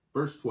too.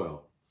 Verse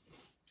 12.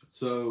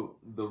 So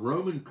the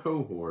Roman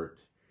cohort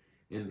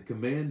and the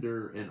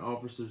commander and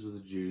officers of the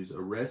Jews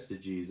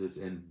arrested Jesus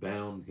and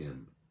bound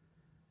him.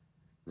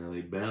 Now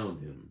they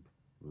bound him.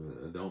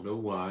 I don't know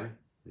why.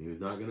 He's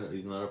not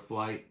a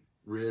flight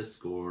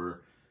risk,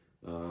 or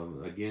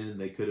again,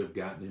 they could have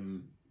gotten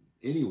him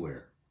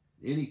anywhere,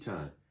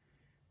 anytime.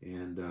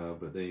 And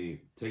but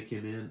they take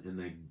him in, and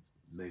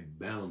they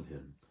bound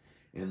him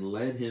and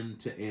led him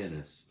to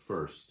Annas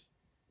first,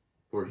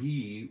 for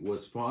he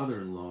was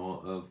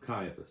father-in-law of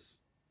Caiaphas,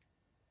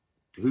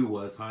 who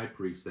was high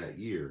priest that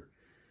year.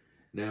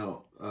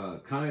 Now,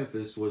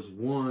 Caiaphas was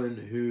one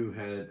who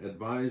had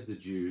advised the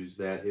Jews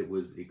that it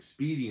was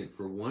expedient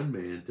for one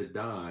man to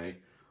die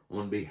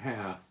on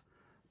behalf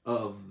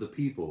of the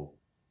people.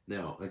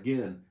 Now,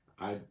 again,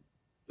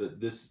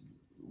 this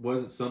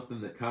wasn't something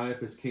that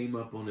Caiaphas came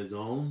up on his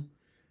own.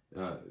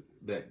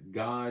 That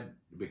God,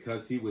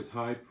 because he was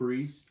high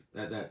priest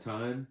at that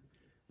time,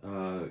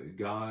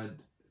 God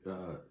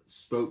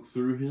spoke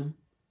through him,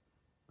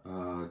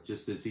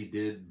 just as he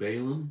did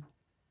Balaam,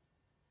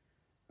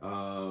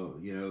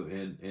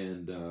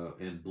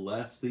 and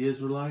blessed the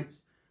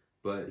Israelites.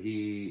 But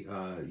he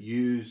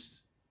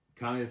used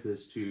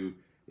Caiaphas to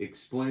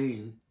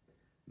explain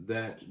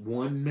that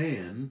one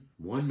man,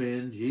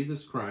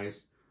 Jesus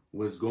Christ,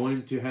 was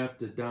going to have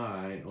to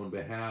die on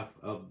behalf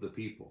of the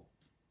people.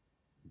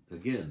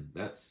 Again,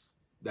 that's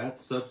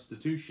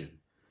substitution.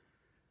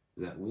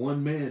 That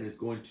one man is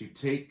going to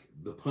take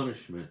the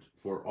punishment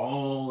for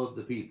all of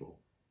the people.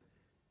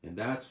 And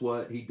that's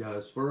what he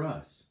does for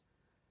us.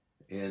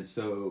 And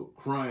so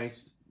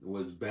Christ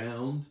was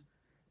bound,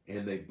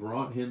 and they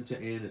brought him to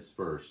Annas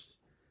first,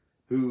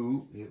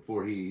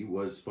 for he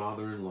was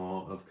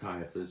father-in-law of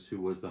Caiaphas,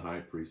 who was the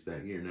high priest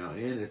that year. Now,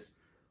 Annas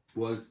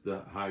was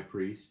the high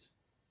priest,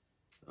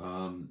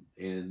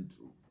 and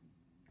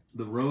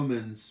the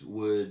Romans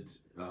would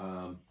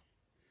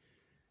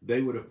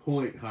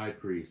appoint high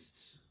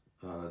priests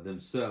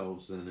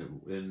themselves,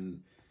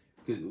 and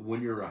because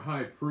when you're a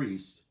high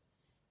priest,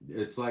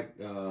 it's like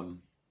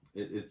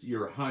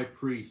you're a high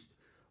priest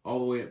all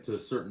the way up to a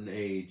certain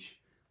age.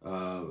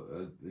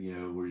 Where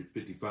you're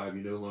 55,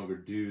 you no longer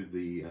do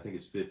I think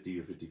it's 50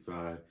 or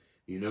 55.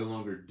 You no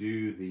longer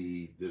do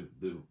the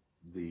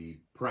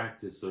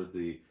practice or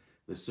the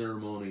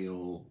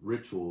ceremonial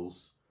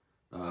rituals.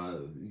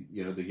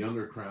 The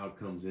younger crowd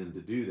comes in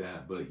to do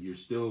that, but you're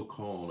still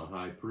called a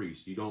high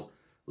priest. You don't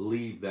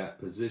leave that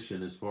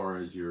position as far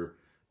as your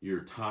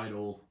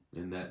title,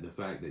 and that the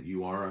fact that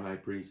you are a high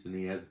priest, and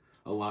he has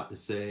a lot to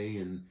say,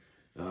 and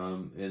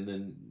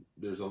then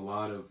there's a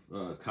lot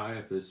of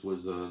Caiaphas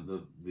was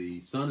the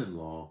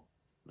son-in-law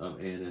of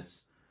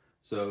Annas,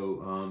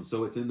 so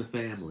it's in the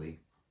family,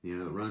 it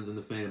runs in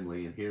the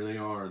family, and here they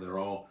are, they're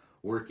all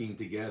working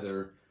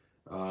together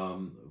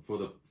for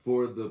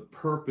the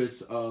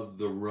purpose of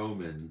the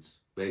Romans.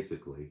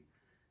 Basically,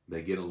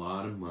 they get a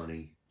lot of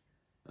money,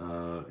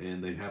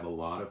 and they have a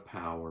lot of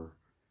power,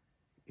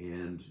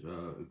 and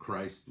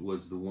Christ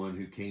was the one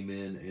who came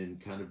in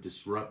and kind of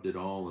disrupted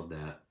all of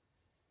that.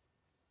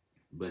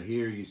 But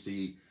here you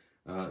see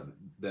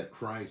that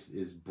Christ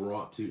is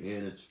brought to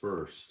Annas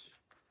first,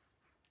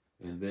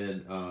 and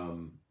then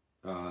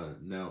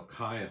now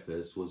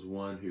Caiaphas was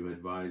one who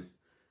advised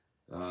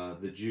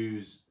the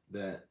Jews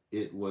that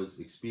it was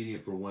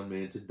expedient for one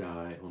man to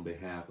die on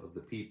behalf of the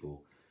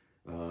people.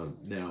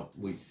 Now,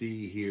 we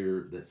see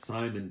here that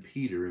Simon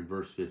Peter in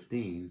verse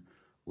 15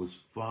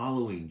 was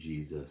following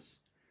Jesus,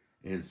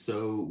 and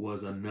so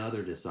was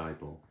another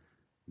disciple.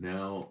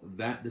 Now,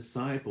 that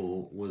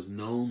disciple was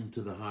known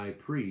to the high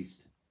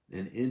priest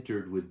and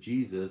entered with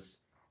Jesus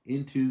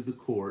into the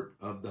court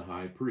of the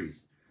high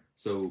priest.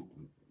 So,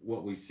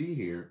 what we see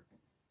here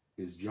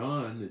is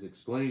John is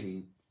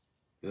explaining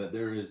that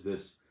there is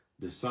this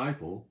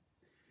disciple,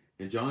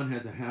 and John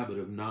has a habit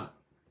of not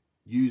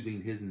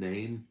using his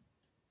name,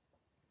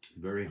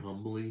 very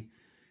humbly,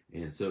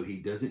 and so he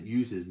doesn't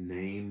use his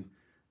name.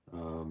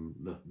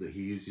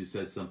 He usually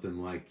says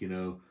something like,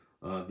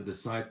 the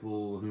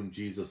disciple whom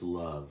Jesus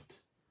loved.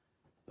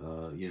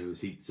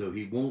 So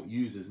he won't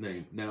use his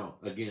name. Now,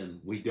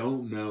 again, we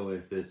don't know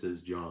if this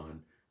is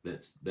John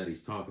that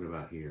he's talking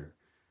about here,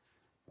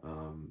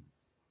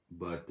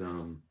 but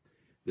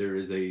there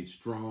is a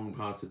strong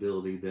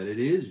possibility that it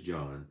is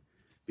John,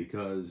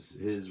 because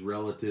his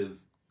relative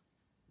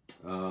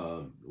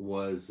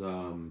was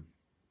a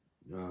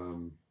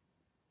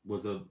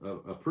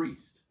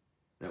priest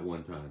at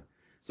one time.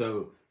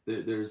 So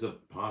there's a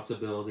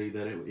possibility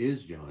that it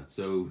is John.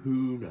 So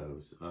who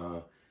knows?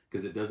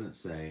 Because it doesn't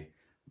say.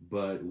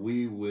 But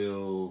we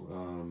will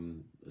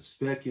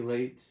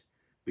speculate,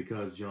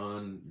 because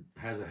John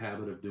has a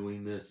habit of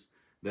doing this,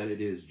 that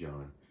it is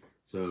John.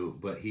 So,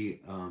 but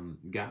he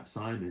got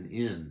Simon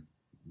in,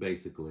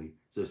 basically.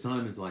 So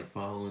Simon's like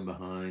following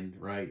behind,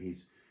 right?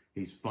 He's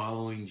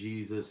following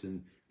Jesus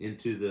and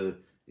into the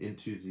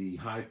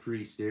high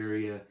priest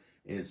area.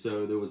 And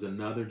so there was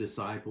another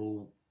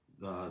disciple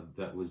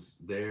that was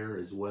there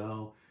as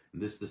well.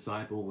 And this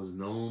disciple was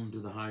known to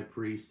the high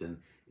priest and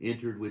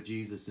entered with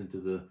Jesus into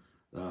the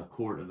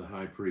court of the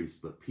high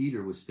priest. But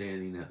Peter was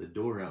standing at the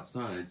door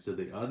outside. So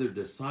the other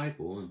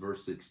disciple in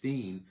verse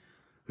 16,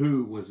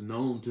 who was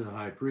known to the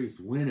high priest,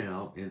 went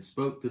out and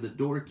spoke to the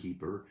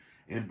doorkeeper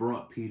and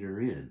brought Peter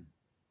in.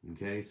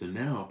 Okay, so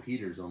now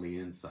Peter's on the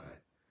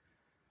inside.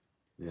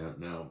 Yeah,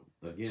 now,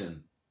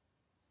 again,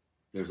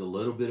 there's a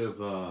little bit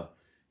of,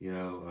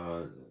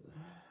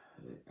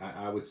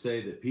 I would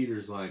say that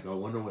Peter's like, I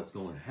wonder what's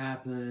going to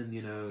happen.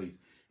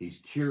 He's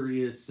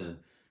curious,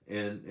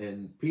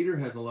 and Peter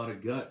has a lot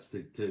of guts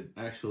to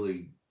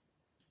actually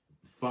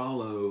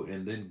follow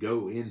and then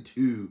go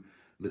into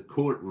the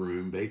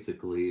courtroom,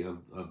 basically,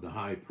 of the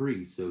high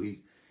priest. So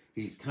he's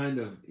kind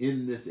of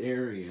in this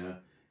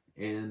area,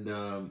 and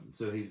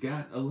so he's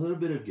got a little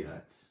bit of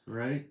guts,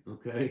 right?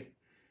 Okay,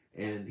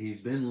 and he's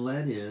been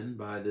led in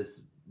by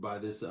this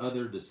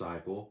other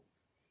disciple,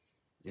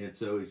 and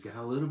so he's got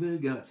a little bit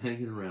of guts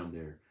hanging around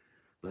there.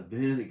 But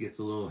then it gets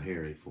a little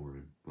hairy for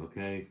him.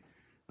 Okay,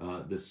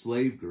 the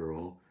slave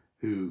girl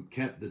who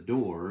kept the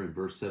door in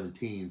verse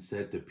 17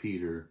 said to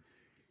Peter,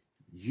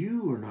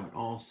 "You are not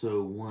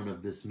also one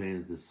of this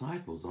man's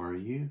disciples, are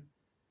you?"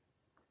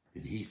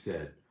 And he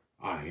said,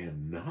 "I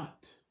am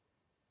not."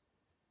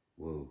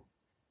 Whoa.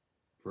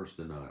 First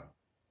denial.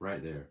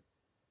 Right there.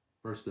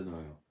 First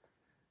denial.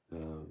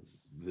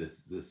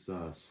 This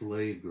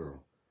slave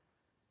girl.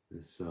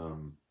 This,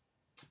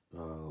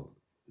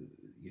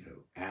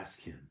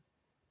 ask him.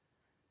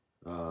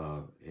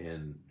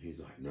 And he's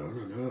like, no,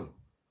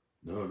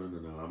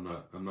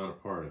 I'm not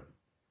a part of it.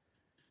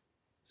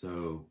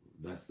 So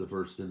that's the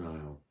first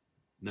denial.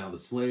 Now the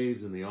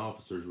slaves and the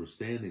officers were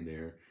standing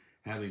there,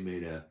 having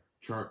made a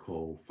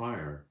charcoal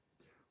fire,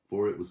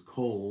 for it was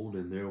cold,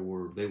 and they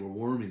were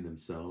warming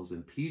themselves,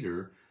 and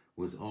Peter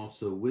was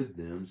also with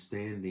them,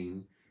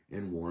 standing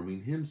and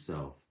warming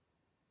himself.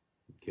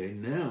 Okay,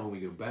 now we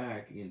go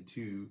back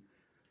into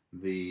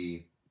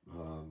the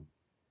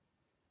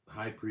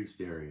high priest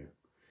area.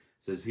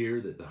 It says here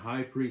that the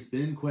high priest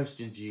then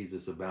questioned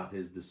Jesus about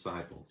his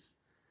disciples.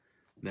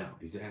 Now,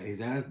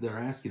 they're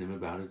asking him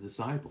about his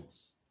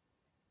disciples.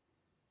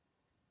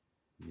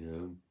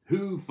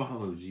 Who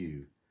follows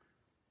you?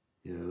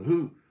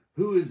 Who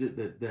is it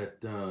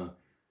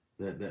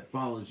that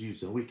follows you,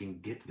 so we can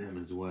get them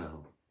as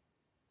well,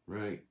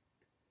 right?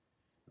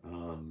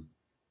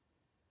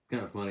 It's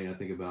kind of funny. I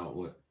think about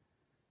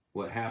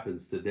what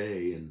happens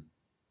today in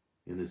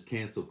this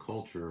cancel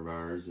culture of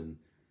ours, and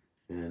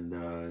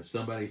if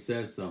somebody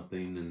says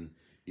something and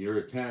you're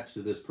attached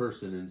to this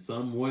person in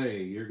some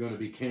way, you're going to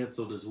be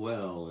canceled as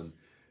well.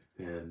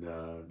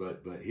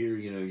 But here,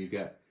 you've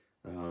got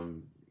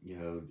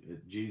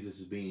Jesus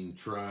is being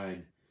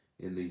tried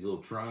in these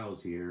little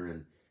trials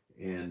here,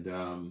 and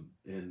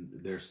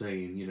they're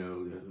saying,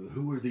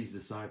 who are these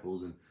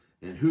disciples,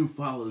 and who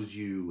follows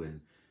you,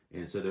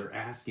 and so they're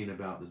asking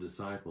about the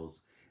disciples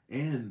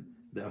and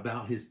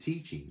about his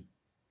teaching.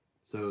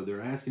 So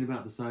they're asking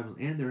about disciples,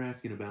 and they're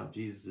asking about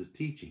Jesus'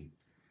 teaching.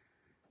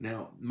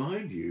 Now,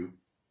 mind you,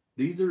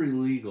 these are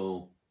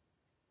illegal.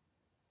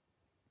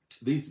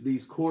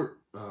 These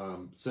court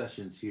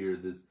sessions here,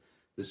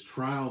 this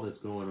trial that's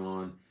going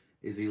on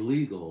is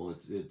illegal.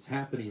 It's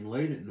happening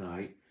late at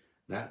night.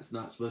 That's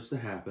not supposed to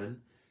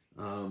happen.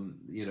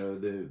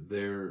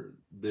 They're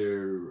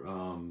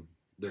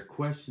they're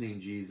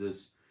questioning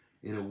Jesus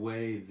in a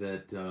way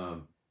that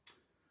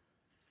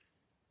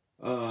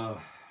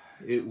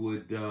it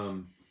would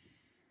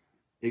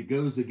it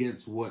goes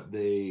against what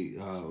they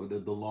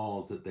the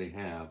laws that they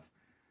have.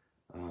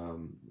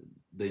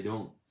 They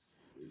don't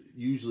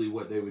usually.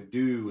 What they would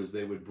do is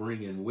they would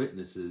bring in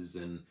witnesses,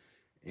 and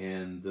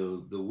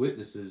the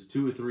witnesses,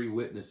 2 or 3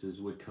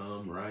 witnesses would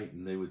come, right,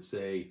 and they would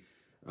say,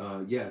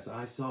 yes,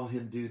 I saw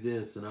him do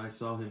this and I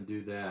saw him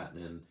do that,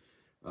 and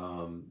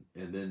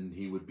then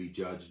he would be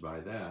judged by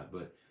that.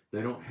 But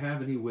they don't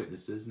have any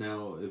witnesses.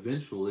 Now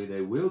eventually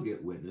they will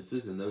get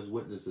witnesses, and those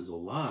witnesses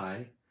will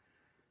lie.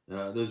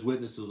 Those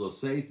witnesses will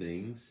say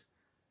things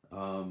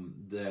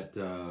that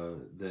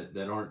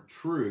aren't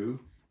true,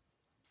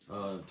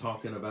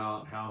 talking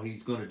about how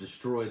he's going to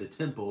destroy the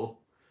temple.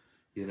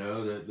 You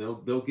know, that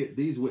they'll get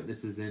these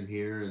witnesses in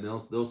here, and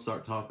they'll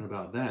start talking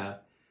about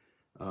that.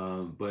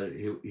 But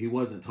he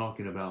wasn't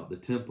talking about the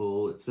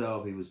temple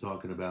itself. He was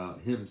talking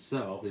about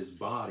himself, his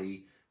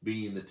body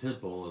being the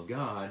temple of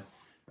God.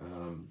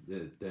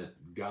 That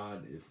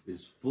God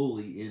is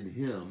fully in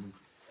him.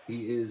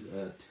 He is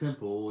a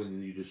temple,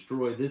 and you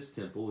destroy this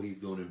temple, he's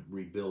going to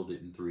rebuild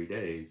it in 3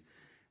 days.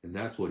 And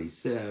that's what he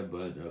said.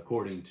 But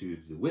according to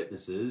the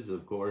witnesses,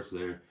 of course,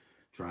 they're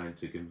trying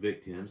to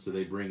convict him. So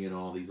they bring in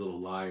all these little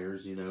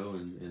liars, you know,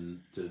 and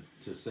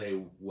to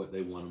say what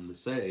they want him to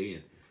say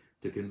and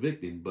to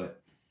convict him.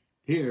 But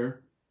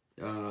here,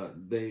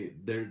 they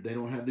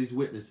don't have these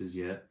witnesses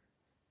yet.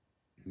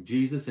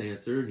 Jesus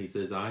answered, and he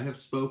says, I have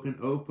spoken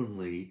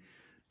openly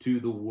to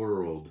the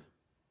world.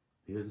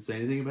 He doesn't say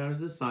anything about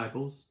his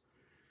disciples.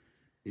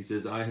 He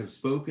says, I have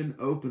spoken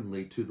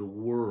openly to the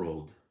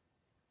world.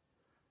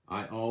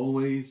 I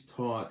always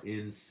taught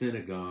in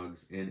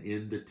synagogues and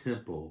in the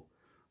temple,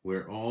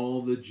 where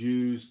all the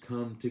Jews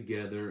come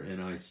together,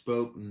 and I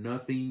spoke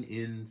nothing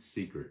in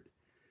secret.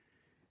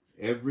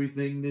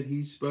 Everything that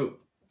he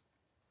spoke,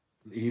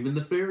 even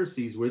the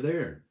Pharisees were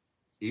there.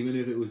 Even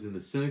if it was in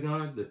the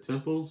synagogue, the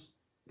temples,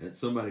 at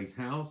somebody's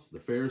house, the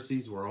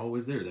Pharisees were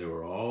always there. They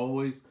were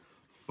always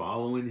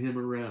following him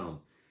around.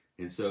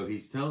 And so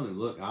he's telling them,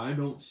 look, I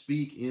don't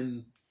speak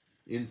in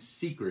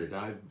secret.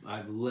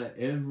 I've let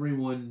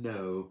everyone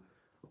know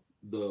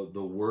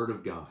the word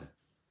of God.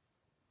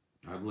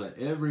 I've let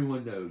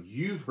everyone know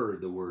you've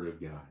heard the word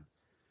of God.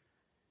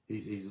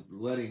 He's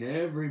letting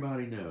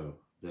everybody know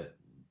that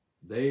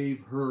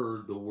they've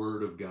heard the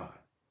word of God.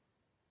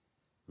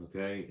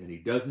 Okay? And he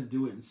doesn't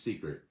do it in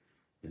secret.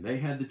 And they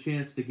had the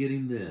chance to get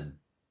him then.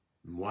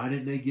 And why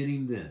didn't they get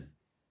him then?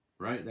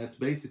 Right? That's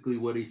basically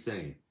what he's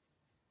saying.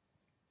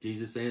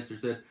 Jesus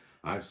answered, said,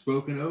 I've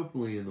spoken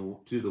openly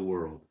to the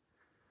world.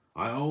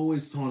 I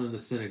always taught in the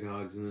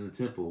synagogues and in the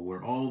temple,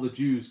 where all the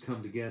Jews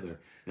come together,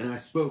 and I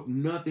spoke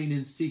nothing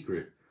in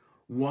secret.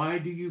 Why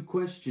do you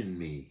question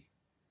me?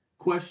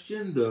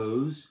 Question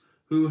those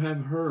who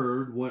have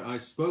heard what I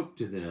spoke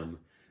to them.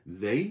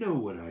 They know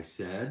what I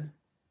said.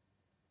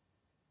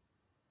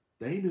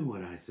 They knew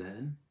what I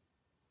said.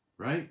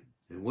 Right?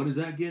 And what does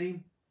that get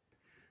him?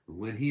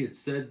 When he had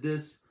said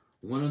this,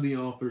 one of the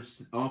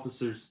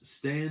officers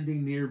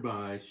standing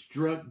nearby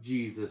struck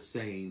Jesus,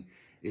 saying,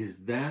 is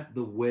that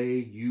the way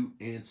you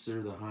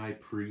answer the high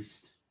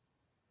priest?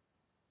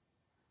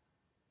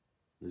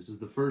 This is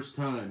the first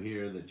time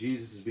here that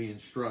Jesus is being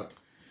struck.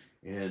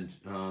 And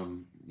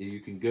you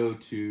can go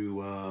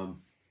to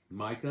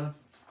Micah.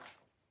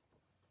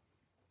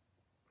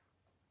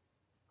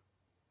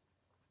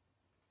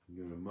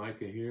 Go to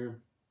Micah here.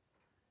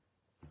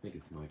 I think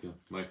it's Micah.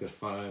 Micah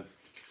 5.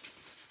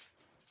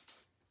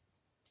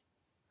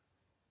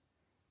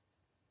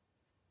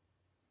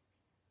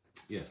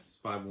 Yes,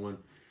 5:1.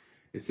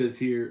 It says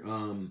here,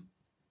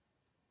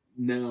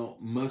 now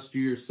muster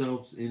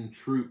yourselves in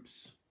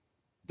troops,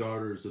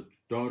 daughter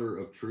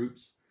of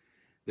troops.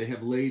 They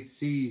have laid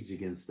siege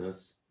against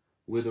us.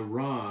 With a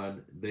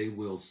rod they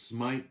will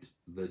smite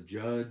the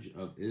judge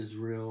of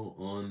Israel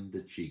on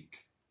the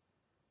cheek.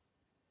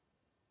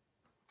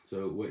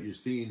 So what you're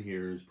seeing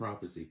here is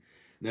prophecy.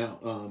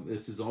 Now,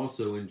 this is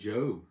also in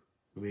Job.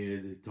 I mean,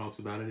 it talks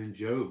about it in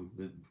Job.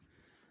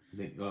 I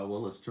think,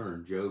 well, let's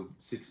turn. Job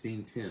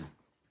 16:10.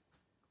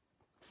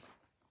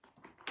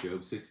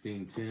 Job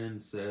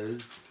 16:10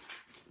 says,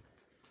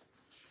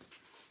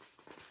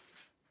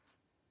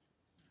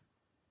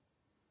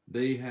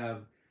 they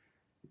have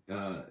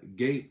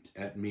gaped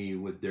at me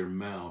with their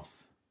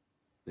mouth.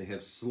 They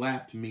have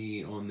slapped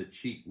me on the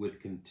cheek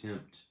with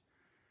contempt.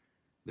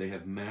 They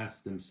have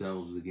massed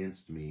themselves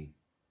against me.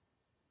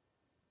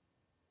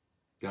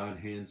 God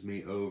hands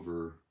me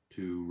over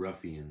to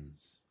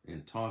ruffians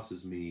and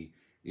tosses me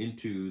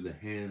into the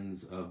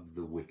hands of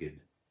the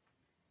wicked.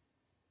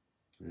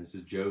 And this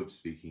is Job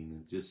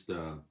speaking. Just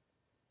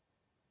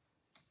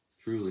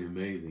truly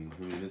amazing.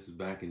 I mean, this is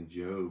back in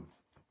Job.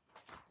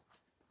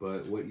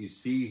 But what you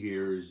see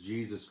here is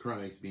Jesus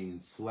Christ being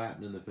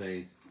slapped in the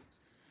face,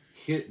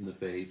 hit in the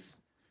face,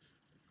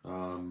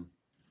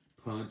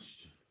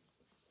 punched,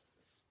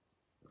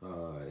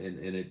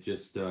 and it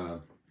just, I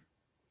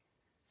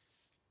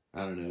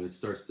don't know, it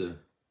starts to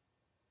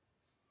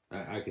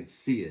I can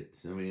see it.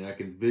 I mean, I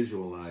can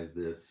visualize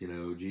this.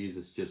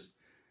 Jesus just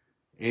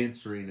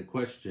answering a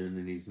question,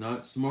 and he's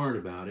not smart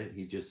about it.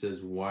 He just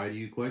says, "Why do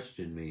you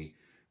question me?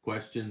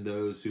 Question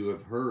those who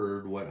have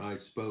heard what I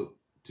spoke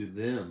to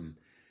them.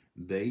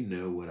 They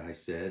know what I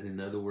said." In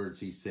other words,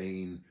 he's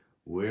saying,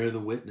 "Where are the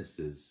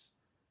witnesses?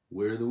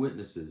 Where are the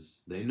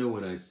witnesses? They know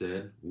what I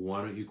said.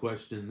 Why don't you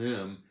question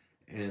them?"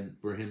 And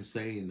for him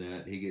saying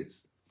that, he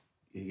gets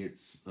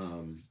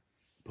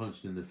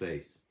punched in the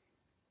face.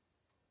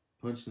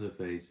 Punched in the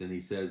face, and he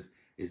says,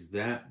 "Is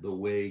that the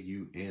way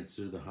you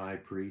answer the high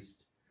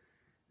priest?"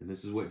 And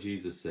this is what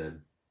Jesus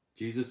said.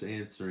 Jesus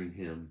answering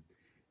him,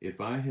 "If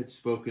I had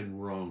spoken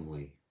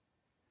wrongly,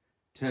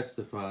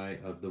 testify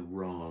of the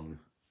wrong.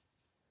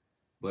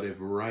 But if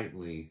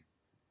rightly,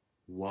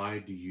 why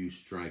do you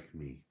strike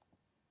me?"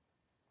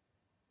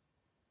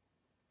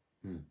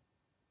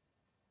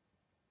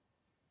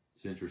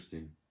 It's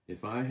interesting.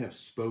 If I have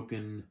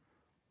spoken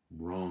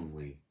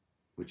wrongly,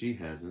 which he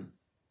hasn't,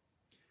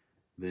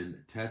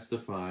 then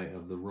testify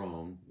of the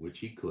wrong, which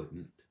he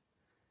couldn't.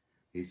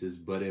 He says,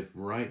 but if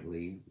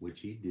rightly,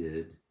 which he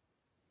did,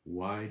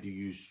 why do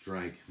you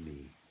strike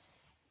me?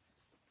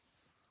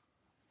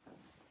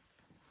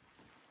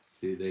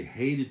 See, they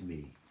hated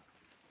me.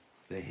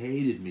 They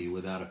hated me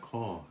without a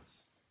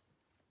cause.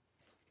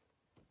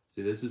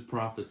 See, this is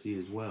prophecy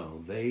as well.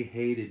 They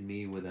hated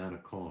me without a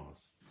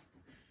cause.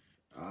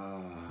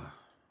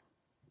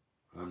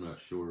 I'm not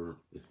sure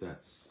if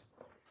that's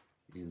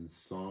in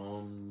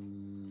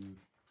Psalm.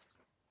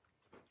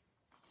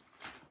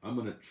 I'm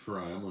going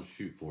to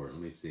shoot for it.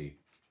 Let me see.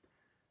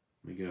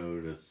 Let me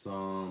go to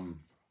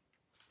Psalm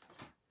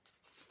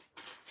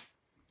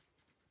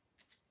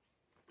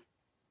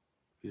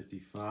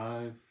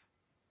 55.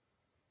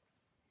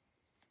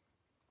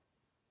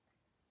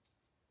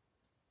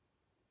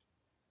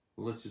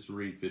 Well, let's just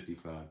read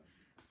 55.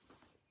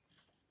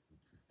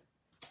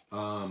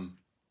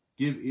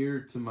 Give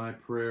ear to my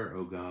prayer,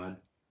 O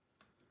God.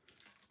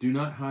 Do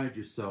not hide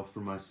yourself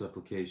from my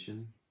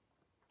supplication.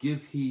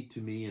 Give heed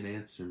to me and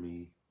answer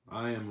me.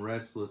 I am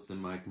restless in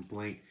my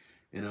complaint,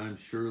 and I am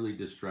surely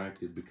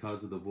distracted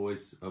because of the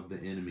voice of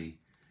the enemy,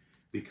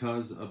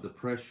 because of the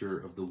pressure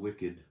of the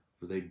wicked,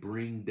 for they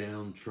bring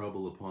down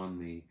trouble upon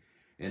me,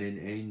 and in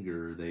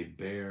anger they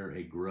bear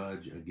a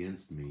grudge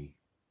against me.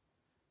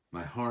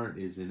 My heart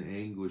is in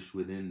anguish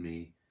within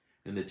me,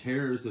 and the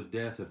terrors of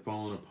death have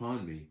fallen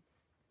upon me.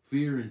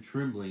 Fear and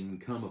trembling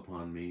come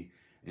upon me,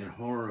 and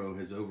horror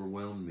has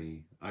overwhelmed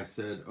me. I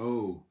said,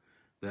 "Oh,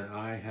 that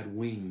I had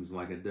wings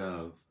like a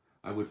dove.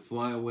 I would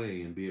fly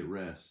away and be at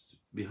rest.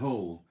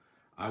 Behold,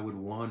 I would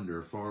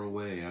wander far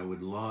away. I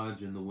would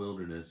lodge in the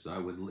wilderness. I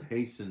would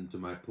hasten to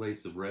my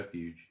place of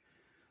refuge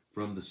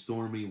from the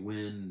stormy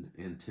wind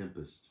and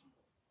tempest.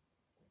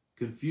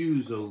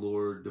 Confuse, O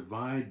Lord,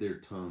 divide their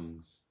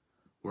tongues.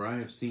 For I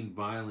have seen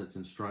violence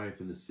and strife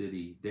in the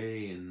city,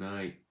 day and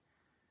night.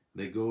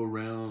 They go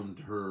around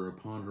her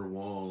upon her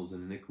walls,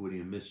 and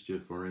iniquity and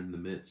mischief are in the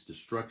midst.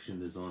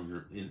 Destruction is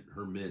in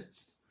her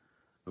midst.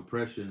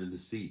 Oppression and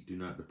deceit do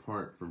not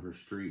depart from her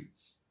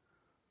streets.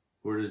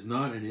 For it is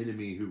not an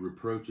enemy who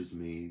reproaches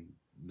me,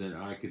 that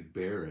I could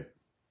bear it.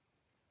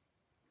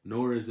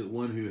 Nor is it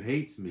one who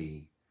hates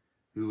me,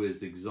 who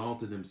has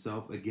exalted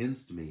himself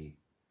against me,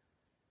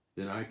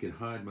 that I could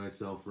hide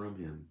myself from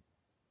him.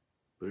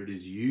 But it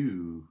is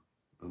you,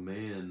 a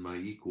man, my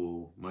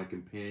equal, my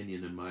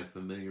companion, and my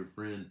familiar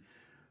friend,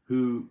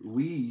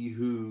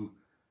 who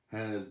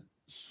has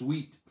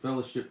sweet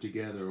fellowship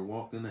together,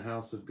 walked in the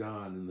house of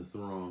God in the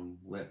throng.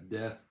 Let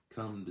death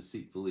come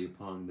deceitfully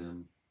upon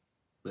them.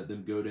 Let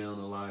them go down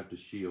alive to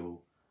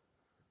Sheol.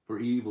 For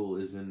evil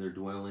is in their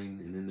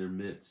dwelling and in their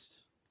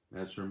midst.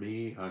 As for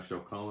me, I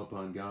shall call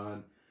upon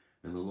God,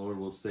 and the Lord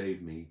will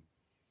save me.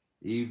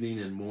 Evening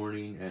and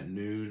morning, at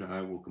noon,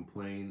 I will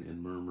complain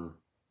and murmur.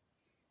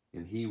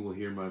 And he will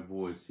hear my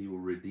voice. He will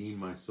redeem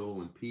my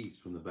soul in peace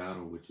from the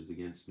battle which is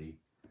against me.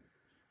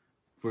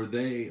 For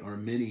they are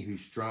many who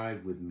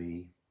strive with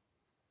me.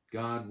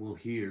 God will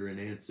hear and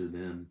answer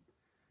them,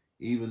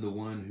 even the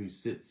one who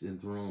sits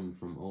enthroned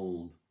from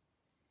old,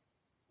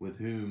 with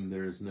whom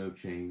there is no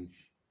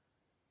change,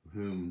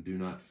 whom do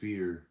not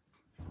fear,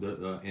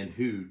 and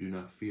who do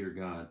not fear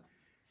God.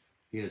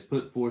 He has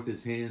put forth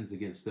his hands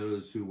against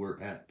those who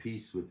were at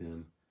peace with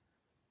him.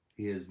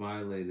 He has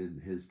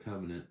violated his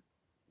covenant.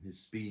 His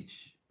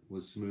speech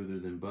was smoother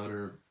than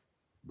butter,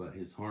 but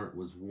his heart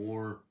was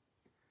war.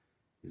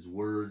 His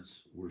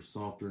words were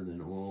softer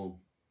than oil,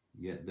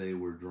 yet they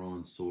were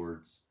drawn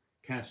swords.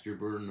 Cast your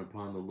burden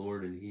upon the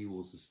Lord, and he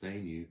will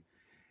sustain you.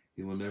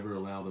 He will never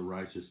allow the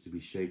righteous to be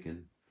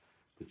shaken.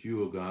 But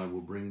you, O God,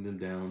 will bring them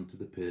down to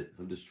the pit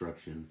of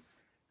destruction.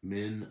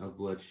 Men of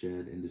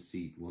bloodshed and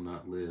deceit will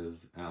not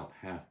live out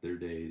half their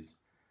days,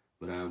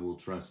 but I will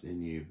trust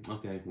in you.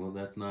 Okay, well,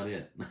 that's not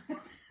it.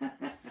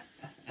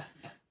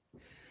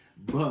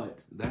 But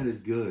that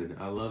is good.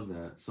 I love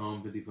that.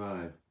 Psalm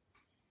 55.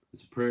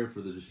 It's a prayer for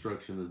the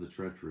destruction of the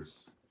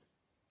treacherous.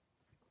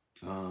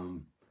 I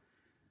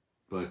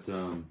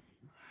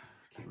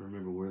can't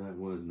remember where that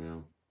was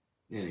now.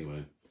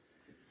 Anyway,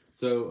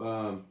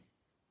 So,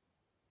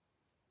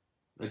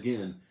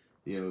 again,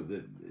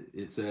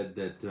 it said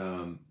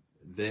that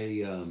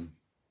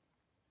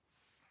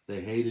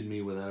they hated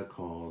me without a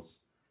cause,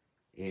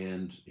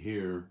 and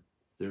here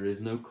there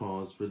is no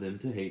cause for them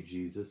to hate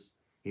Jesus.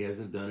 He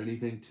hasn't done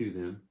anything to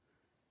them.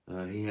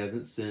 He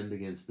hasn't sinned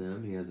against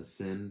them. He hasn't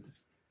sinned,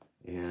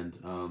 and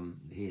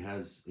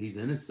he's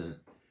innocent,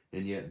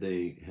 and yet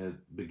they have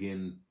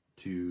begun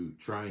to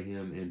try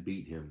him and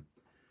beat him.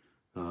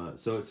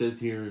 So it says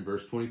here in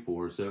verse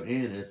 24, so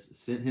Annas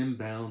sent him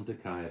bound to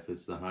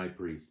Caiaphas, the high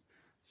priest.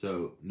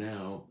 So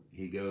now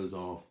he goes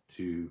off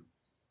to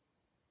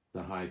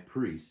the high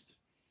priest.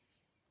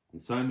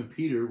 And Simon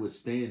Peter was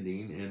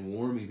standing and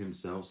warming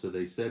himself, so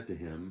they said to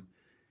him,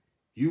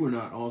 "You are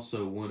not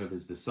also one of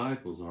his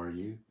disciples, are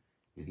you?"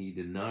 And he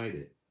denied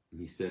it.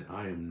 And he said,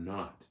 "I am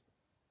not."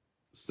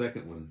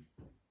 Second one,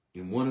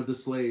 and one of the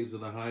slaves of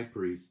the high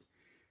priest,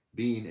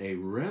 being a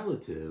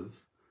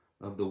relative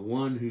of the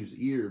one whose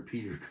ear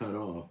Peter cut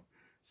off,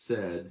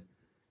 said,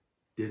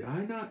 "Did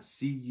I not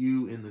see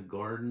you in the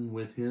garden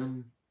with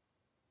him?"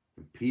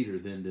 And Peter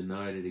then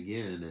denied it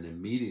again, and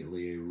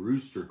immediately a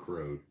rooster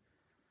crowed.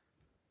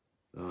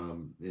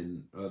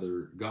 In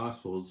other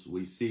Gospels,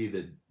 we see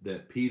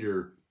that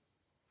Peter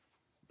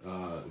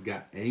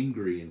got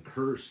angry and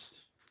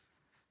cursed,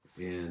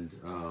 and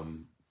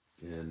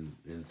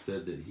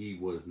said that he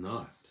was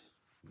not.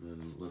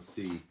 And let's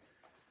see.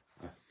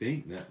 I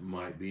think that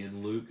might be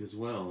in Luke as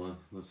well.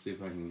 Let's see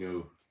if I can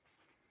go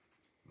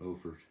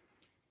over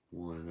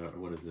 1.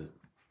 What is it?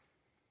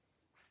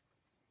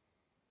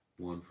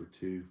 1 for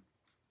 2.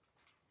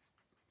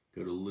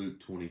 Go to Luke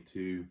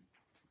 22.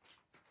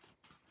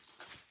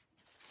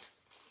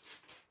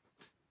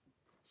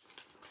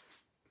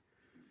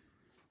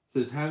 It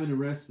says, having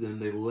arrested them,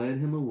 they led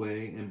him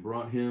away and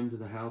brought him to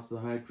the house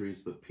of the high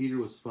priest. But Peter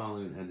was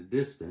following at a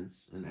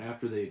distance, and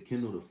after they had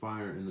kindled a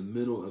fire in the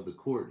middle of the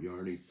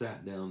courtyard, he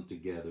sat down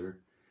together.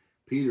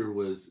 Peter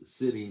was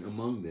sitting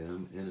among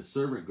them, and a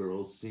servant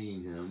girl,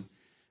 seeing him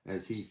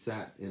as he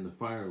sat in the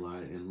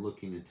firelight and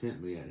looking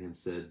intently at him,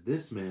 said,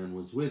 "This man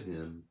was with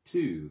him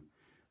too."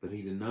 But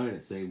he denied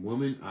it, saying,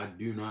 "Woman, I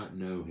do not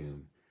know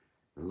him."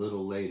 A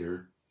little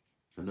later,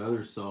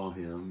 another saw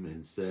him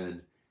and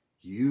said,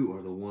 You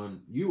are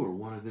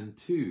one of them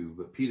too."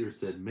 But Peter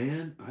said,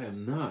 "Man, I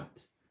am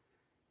not."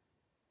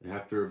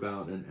 After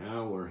about an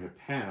hour had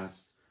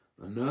passed,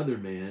 another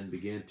man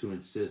began to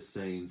insist,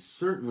 saying,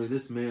 "Certainly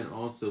this man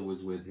also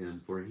was with him,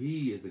 for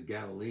he is a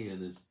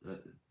Galilean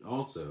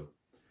also."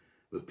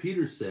 But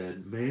Peter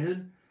said,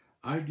 "Man,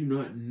 I do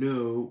not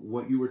know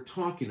what you are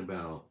talking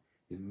about."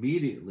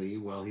 Immediately,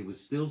 while he was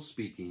still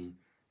speaking,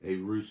 a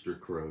rooster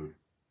crowed.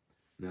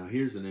 Now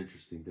here's an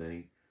interesting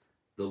thing.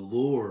 The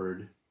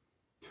Lord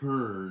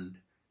turned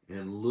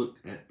and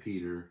looked at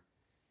Peter,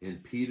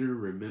 and Peter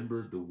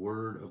remembered the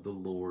word of the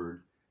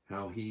Lord,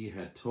 how he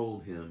had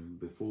told him,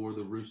 "Before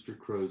the rooster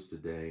crows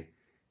today,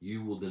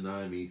 you will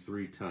deny me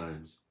 3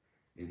 times."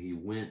 And he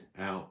went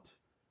out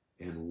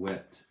and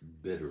wept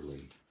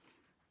bitterly.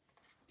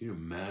 Can you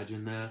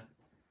imagine that?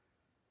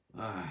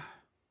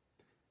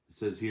 It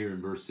says here in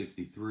verse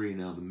 63,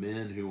 now the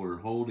men who were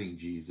holding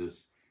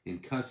Jesus in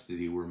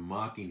custody were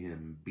mocking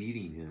him,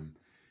 beating him,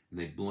 and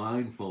they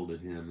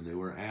blindfolded him, and they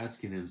were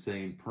asking him,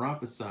 saying,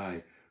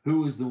 "Prophesy,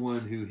 who is the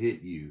one who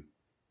hit you?"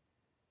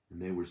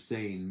 And they were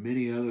saying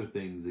many other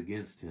things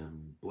against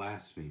him,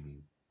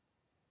 blaspheming.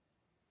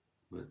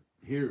 But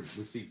here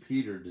we see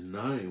Peter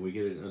denying. We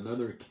get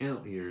another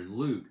account here in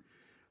Luke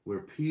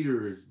where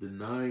Peter is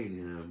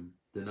denying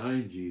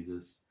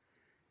Jesus,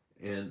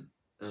 and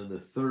the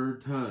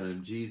third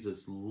time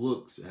Jesus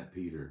looks at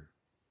Peter,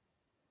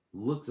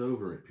 looks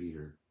over at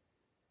Peter.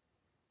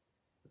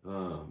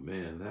 Oh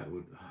man, that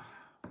would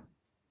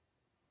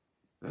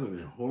have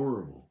been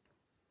horrible.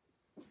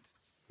 That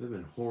would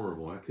have been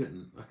horrible. I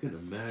couldn't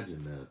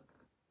imagine that.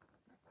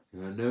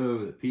 And I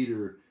know that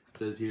Peter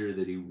says here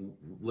that he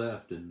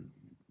left, and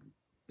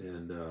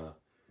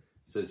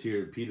says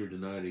here Peter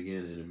denied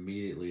again, and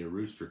immediately a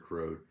rooster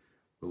crowed.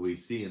 But we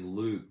see in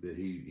Luke that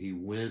he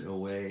went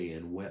away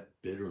and wept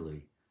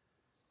bitterly,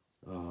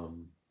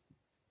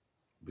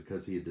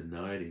 because he had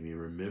denied him. He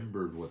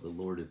remembered what the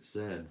Lord had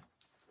said.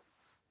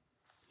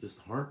 Just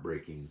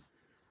heartbreaking.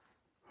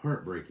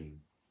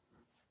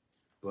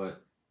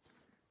 But,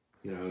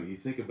 you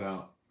think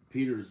about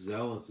Peter's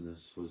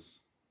zealousness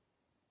was,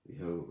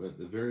 at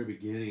the very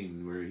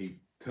beginning where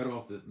he cut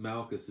off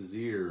Malchus's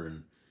ear,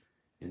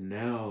 and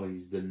now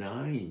he's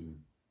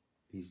denying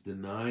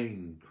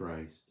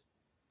Christ.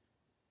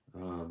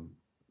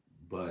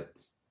 But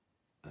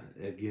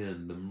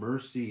again, the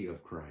mercy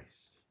of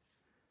Christ,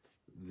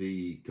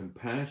 the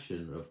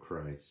compassion of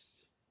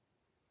Christ,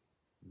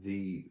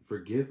 the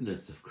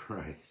forgiveness of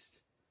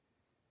Christ.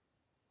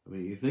 I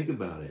mean, you think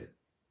about it.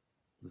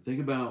 Think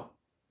about,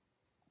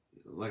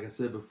 like I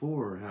said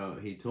before, how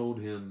he told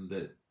him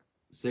that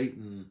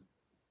Satan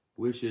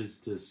wishes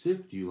to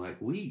sift you like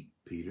wheat,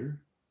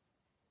 Peter.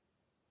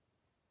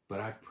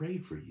 But I've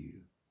prayed for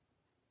you.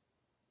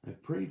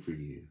 I've prayed for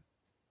you.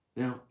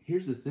 Now,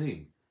 here's the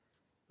thing.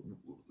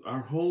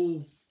 Our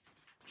whole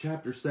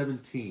chapter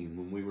 17,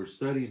 when we were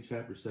studying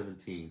chapter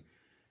 17,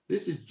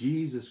 this is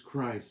Jesus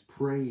Christ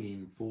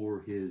praying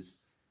for his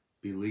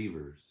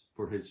believers,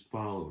 for his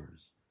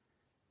followers.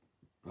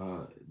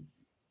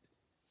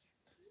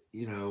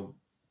 You know,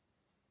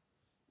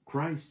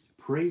 Christ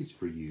prays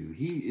for you.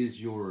 He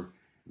is your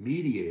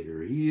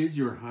mediator. He is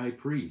your high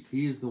priest.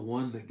 He is the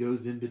one that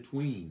goes in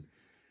between.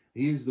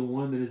 He is the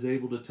one that is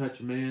able to touch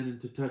man and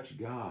to touch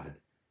God.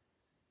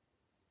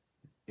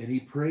 And he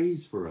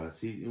prays for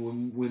us.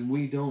 When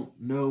we don't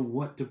know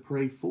what to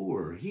pray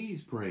for,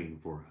 he's praying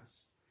for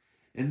us.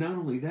 And not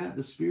only that,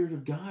 the Spirit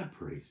of God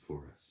prays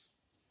for us.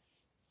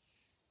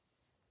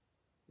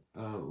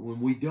 When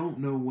we don't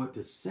know what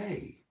to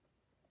say,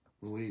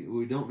 when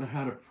we don't know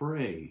how to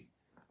pray,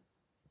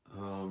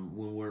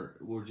 when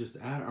we're just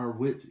at our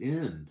wits'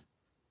 end,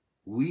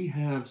 we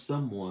have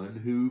someone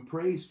who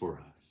prays for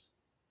us.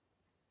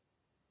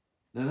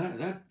 Now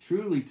that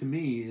truly to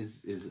me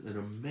is an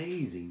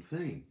amazing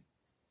thing.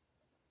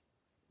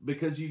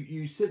 Because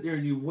you sit there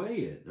and you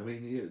weigh it. I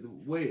mean,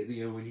 weigh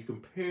it, when you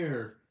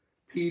compare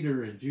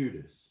Peter and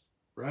Judas,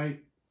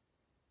 right?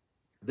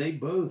 They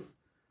both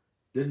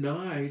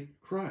denied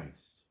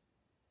Christ.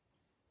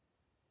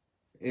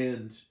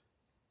 And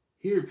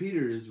here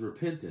Peter is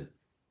repentant.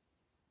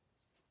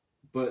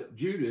 But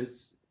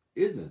Judas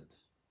isn't.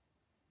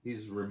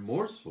 He's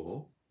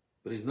remorseful,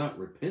 but he's not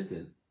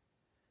repentant.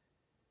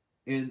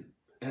 And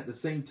at the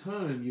same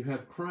time, you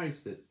have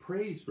Christ that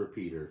prays for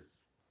Peter.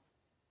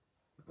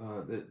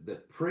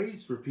 That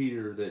prays for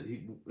Peter,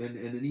 and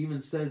it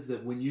even says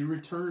that when you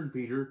return,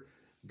 Peter,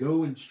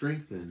 go and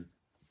strengthen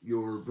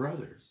your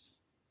brothers.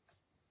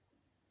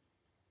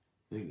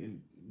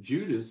 And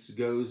Judas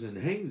goes and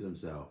hangs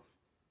himself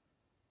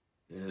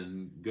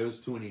and goes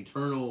to an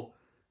eternal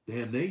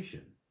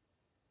damnation.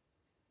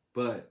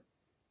 But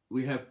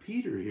we have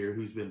Peter here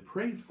who's been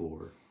prayed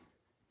for,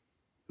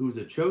 who's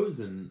a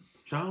chosen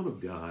child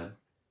of God,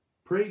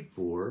 prayed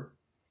for,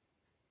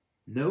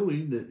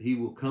 knowing that he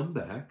will come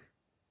back,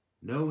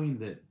 knowing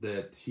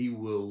that he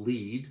will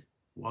lead.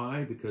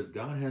 Why? Because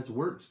God has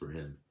works for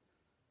him.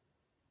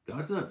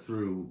 God's not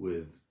through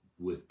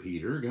with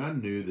Peter.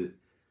 God knew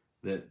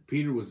that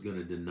Peter was going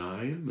to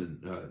deny him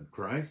and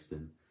Christ,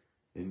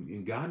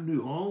 and God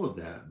knew all of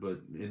that.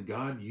 And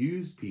God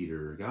used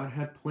Peter. God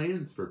had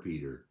plans for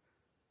Peter.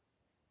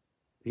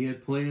 He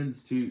had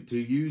plans to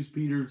use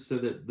Peter so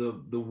that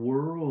the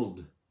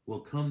world will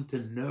come to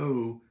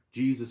know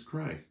Jesus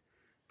Christ.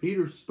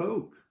 Peter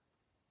spoke.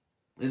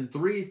 And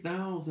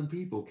 3,000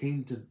 people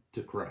came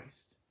to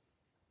Christ.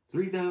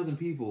 3,000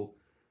 people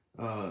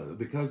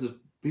because of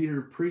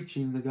Peter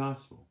preaching the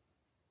gospel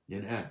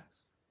in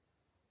Acts.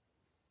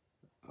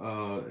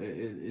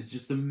 It's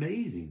just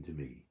amazing to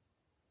me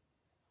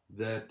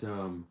that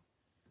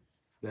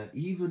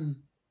even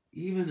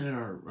at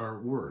our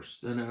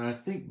worst, and I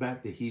think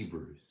back to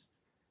Hebrews.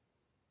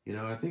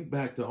 I think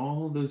back to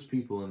all of those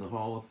people in the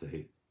Hall of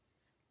Faith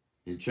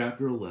in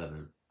chapter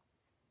 11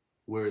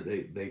 where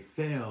they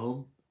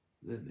failed.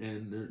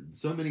 And there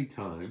so many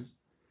times,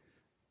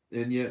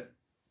 and yet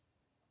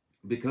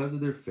because of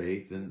their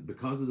faith and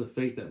because of the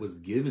faith that was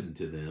given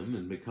to them,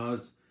 and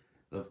because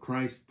of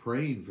Christ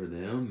praying for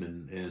them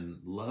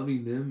and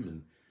loving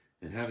them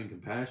and having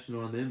compassion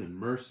on them and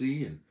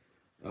mercy,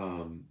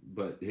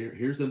 but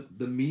here's the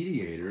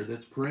mediator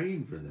that's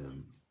praying for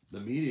them, the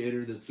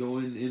mediator that's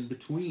going in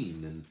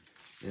between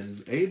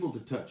and able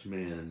to touch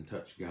man and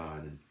touch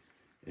God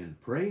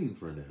and praying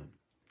for them.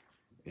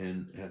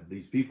 And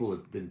these people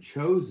have been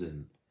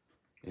chosen,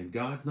 and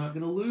God's not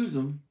going to lose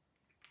them.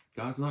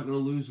 God's not going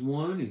to lose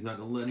one. He's not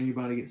going to let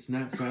anybody get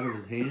snatched out of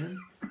his hand.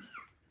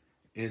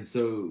 And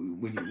so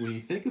when you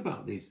think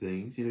about these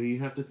things, you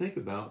have to think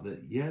about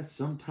that. Yes,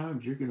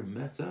 sometimes you're going to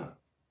mess up.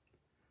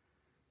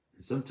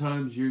 And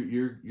sometimes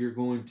you're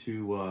going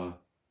to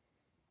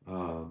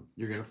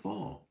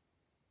fall,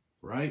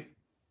 right?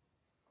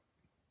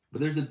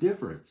 But there's a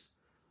difference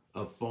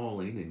of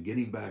falling and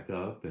getting back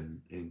up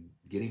and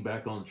getting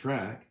back on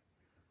track,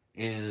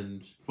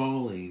 and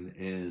falling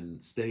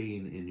and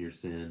staying in your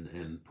sin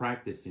and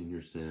practicing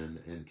your sin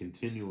and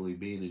continually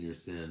being in your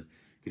sin,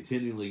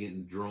 continually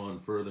getting drawn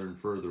further and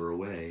further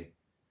away.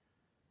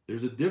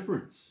 There's a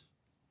difference.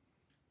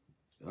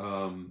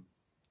 And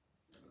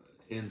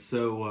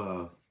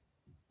so,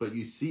 but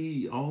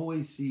you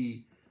always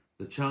see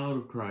the child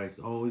of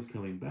Christ always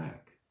coming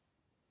back.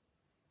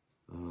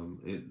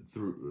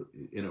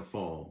 In a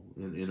fall,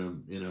 in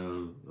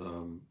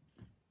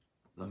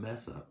a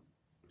mess up,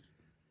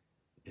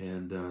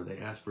 and they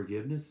ask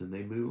forgiveness and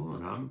they move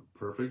on. I'm a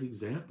perfect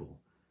example.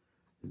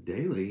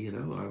 Daily,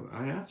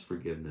 I ask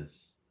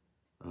forgiveness.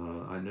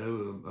 I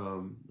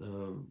know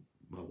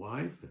my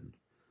wife and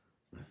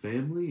my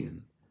family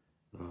and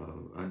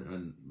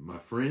my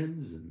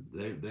friends, and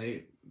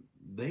they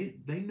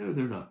know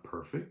they're not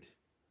perfect.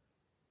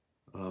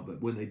 But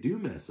when they do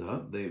mess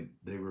up, they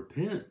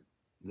repent.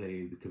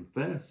 They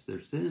confess their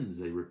sins,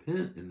 they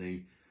repent, and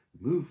they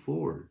move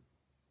forward.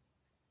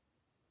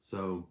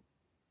 So,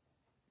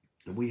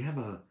 and we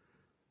have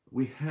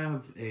we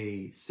have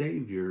a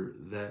Savior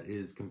that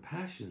is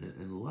compassionate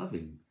and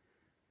loving.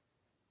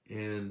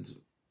 And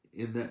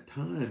in that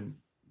time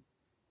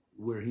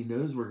where he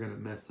knows we're going to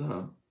mess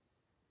up,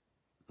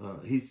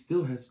 he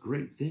still has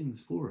great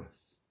things for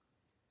us.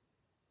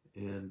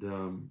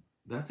 And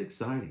that's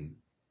exciting.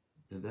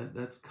 And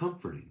that's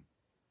comforting.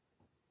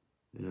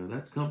 You know,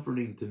 that's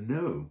comforting to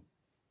know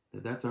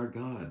that that's our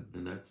God,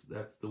 and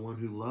that's the one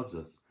who loves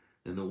us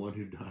and the one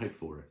who died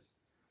for us.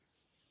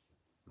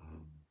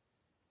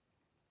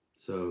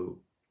 So,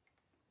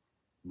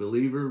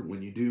 believer,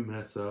 when you do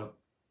mess up,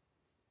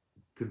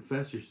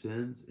 confess your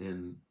sins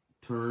and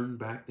turn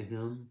back to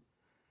him.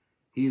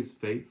 He is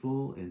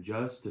faithful and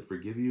just to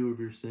forgive you of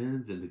your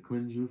sins and to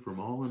cleanse you from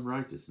all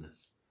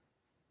unrighteousness.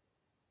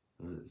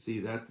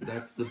 See,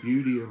 that's the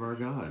beauty of our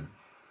God.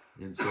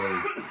 And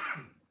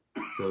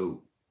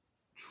so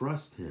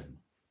trust him.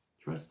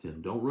 Trust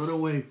him. Don't run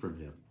away from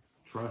him.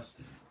 Trust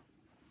him.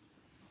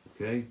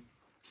 Okay?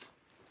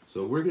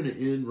 So we're going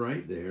to end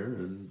right there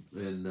in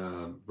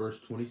verse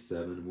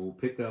 27. And we'll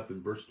pick up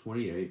in verse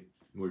 28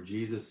 where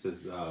Jesus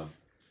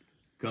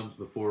comes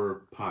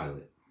before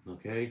Pilate.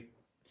 Okay?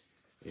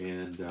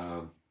 And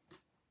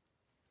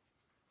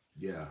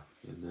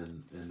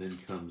and then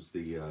comes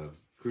the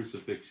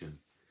crucifixion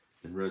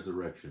and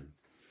resurrection.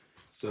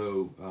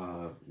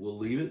 So we'll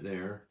leave it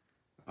there.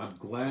 I'm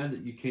glad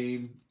that you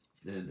came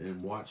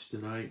and watched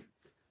tonight.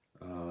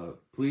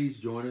 Please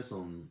join us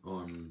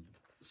on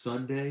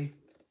Sunday.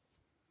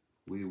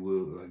 We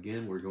will,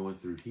 again, we're going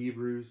through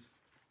Hebrews.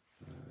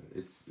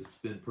 It's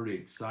been pretty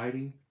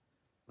exciting.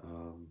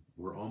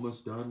 We're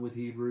almost done with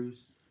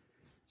Hebrews.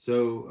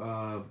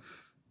 So,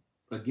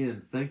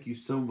 again, thank you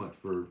so much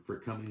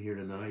for coming here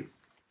tonight.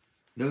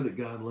 Know that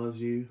God loves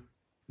you.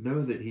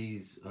 Know that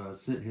he's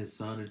sent his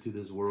son into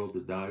this world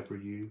to die for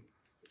you,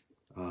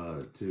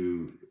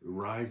 to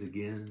rise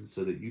again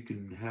so that you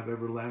can have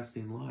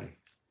everlasting life,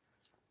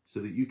 so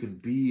that you can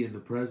be in the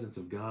presence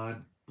of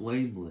God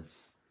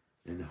blameless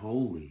and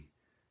holy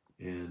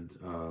and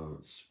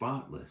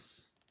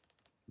spotless.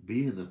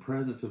 Be in the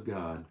presence of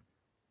God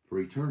for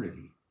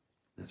eternity.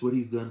 That's what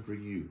he's done for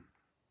you.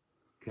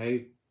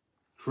 Okay?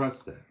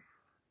 Trust that.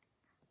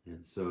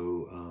 And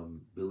so,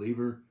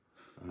 believer,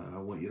 I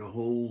want you to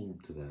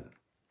hold to that.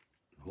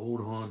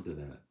 Hold on to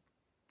that.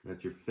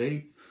 That's your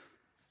faith,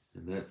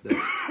 and that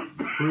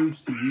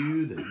proves to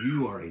you that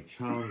you are a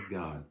child of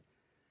God.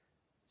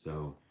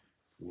 So,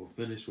 we'll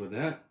finish with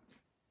that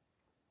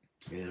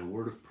and a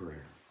word of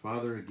prayer.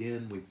 Father,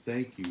 again, we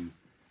thank you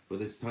for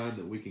this time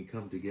that we can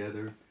come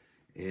together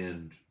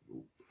and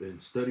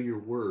study your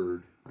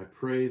word. I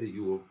pray that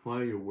you will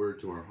apply your word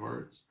to our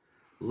hearts.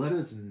 Let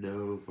us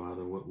know,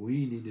 Father, what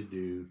we need to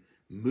do.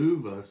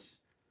 Move us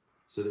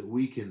so that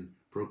we can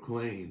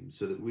proclaim,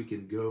 so that we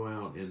can go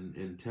out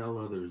and tell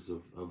others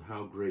of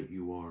how great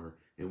you are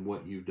and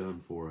what you've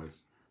done for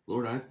us.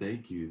 Lord, I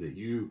thank you that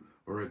you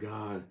are a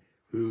God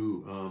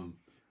who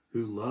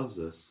loves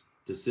us,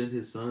 to send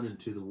his son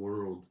into the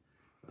world,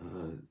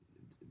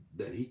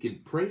 that he can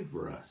pray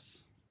for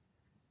us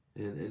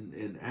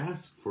and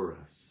ask for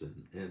us.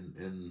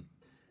 And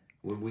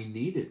when we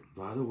need it,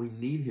 Father, we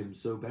need him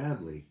so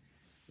badly.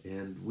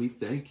 And we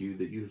thank you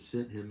that you have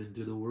sent him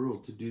into the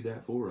world to do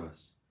that for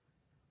us.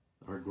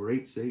 Our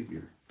great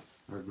Savior,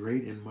 our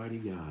great and mighty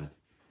God,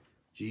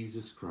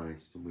 Jesus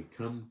Christ. And we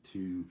come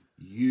to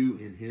you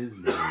in his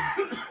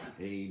name.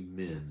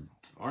 Amen.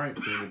 All right,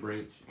 Sandy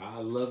Branch, I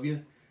love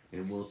you.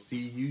 And we'll see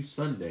you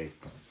Sunday.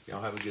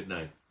 Y'all have a good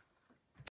night.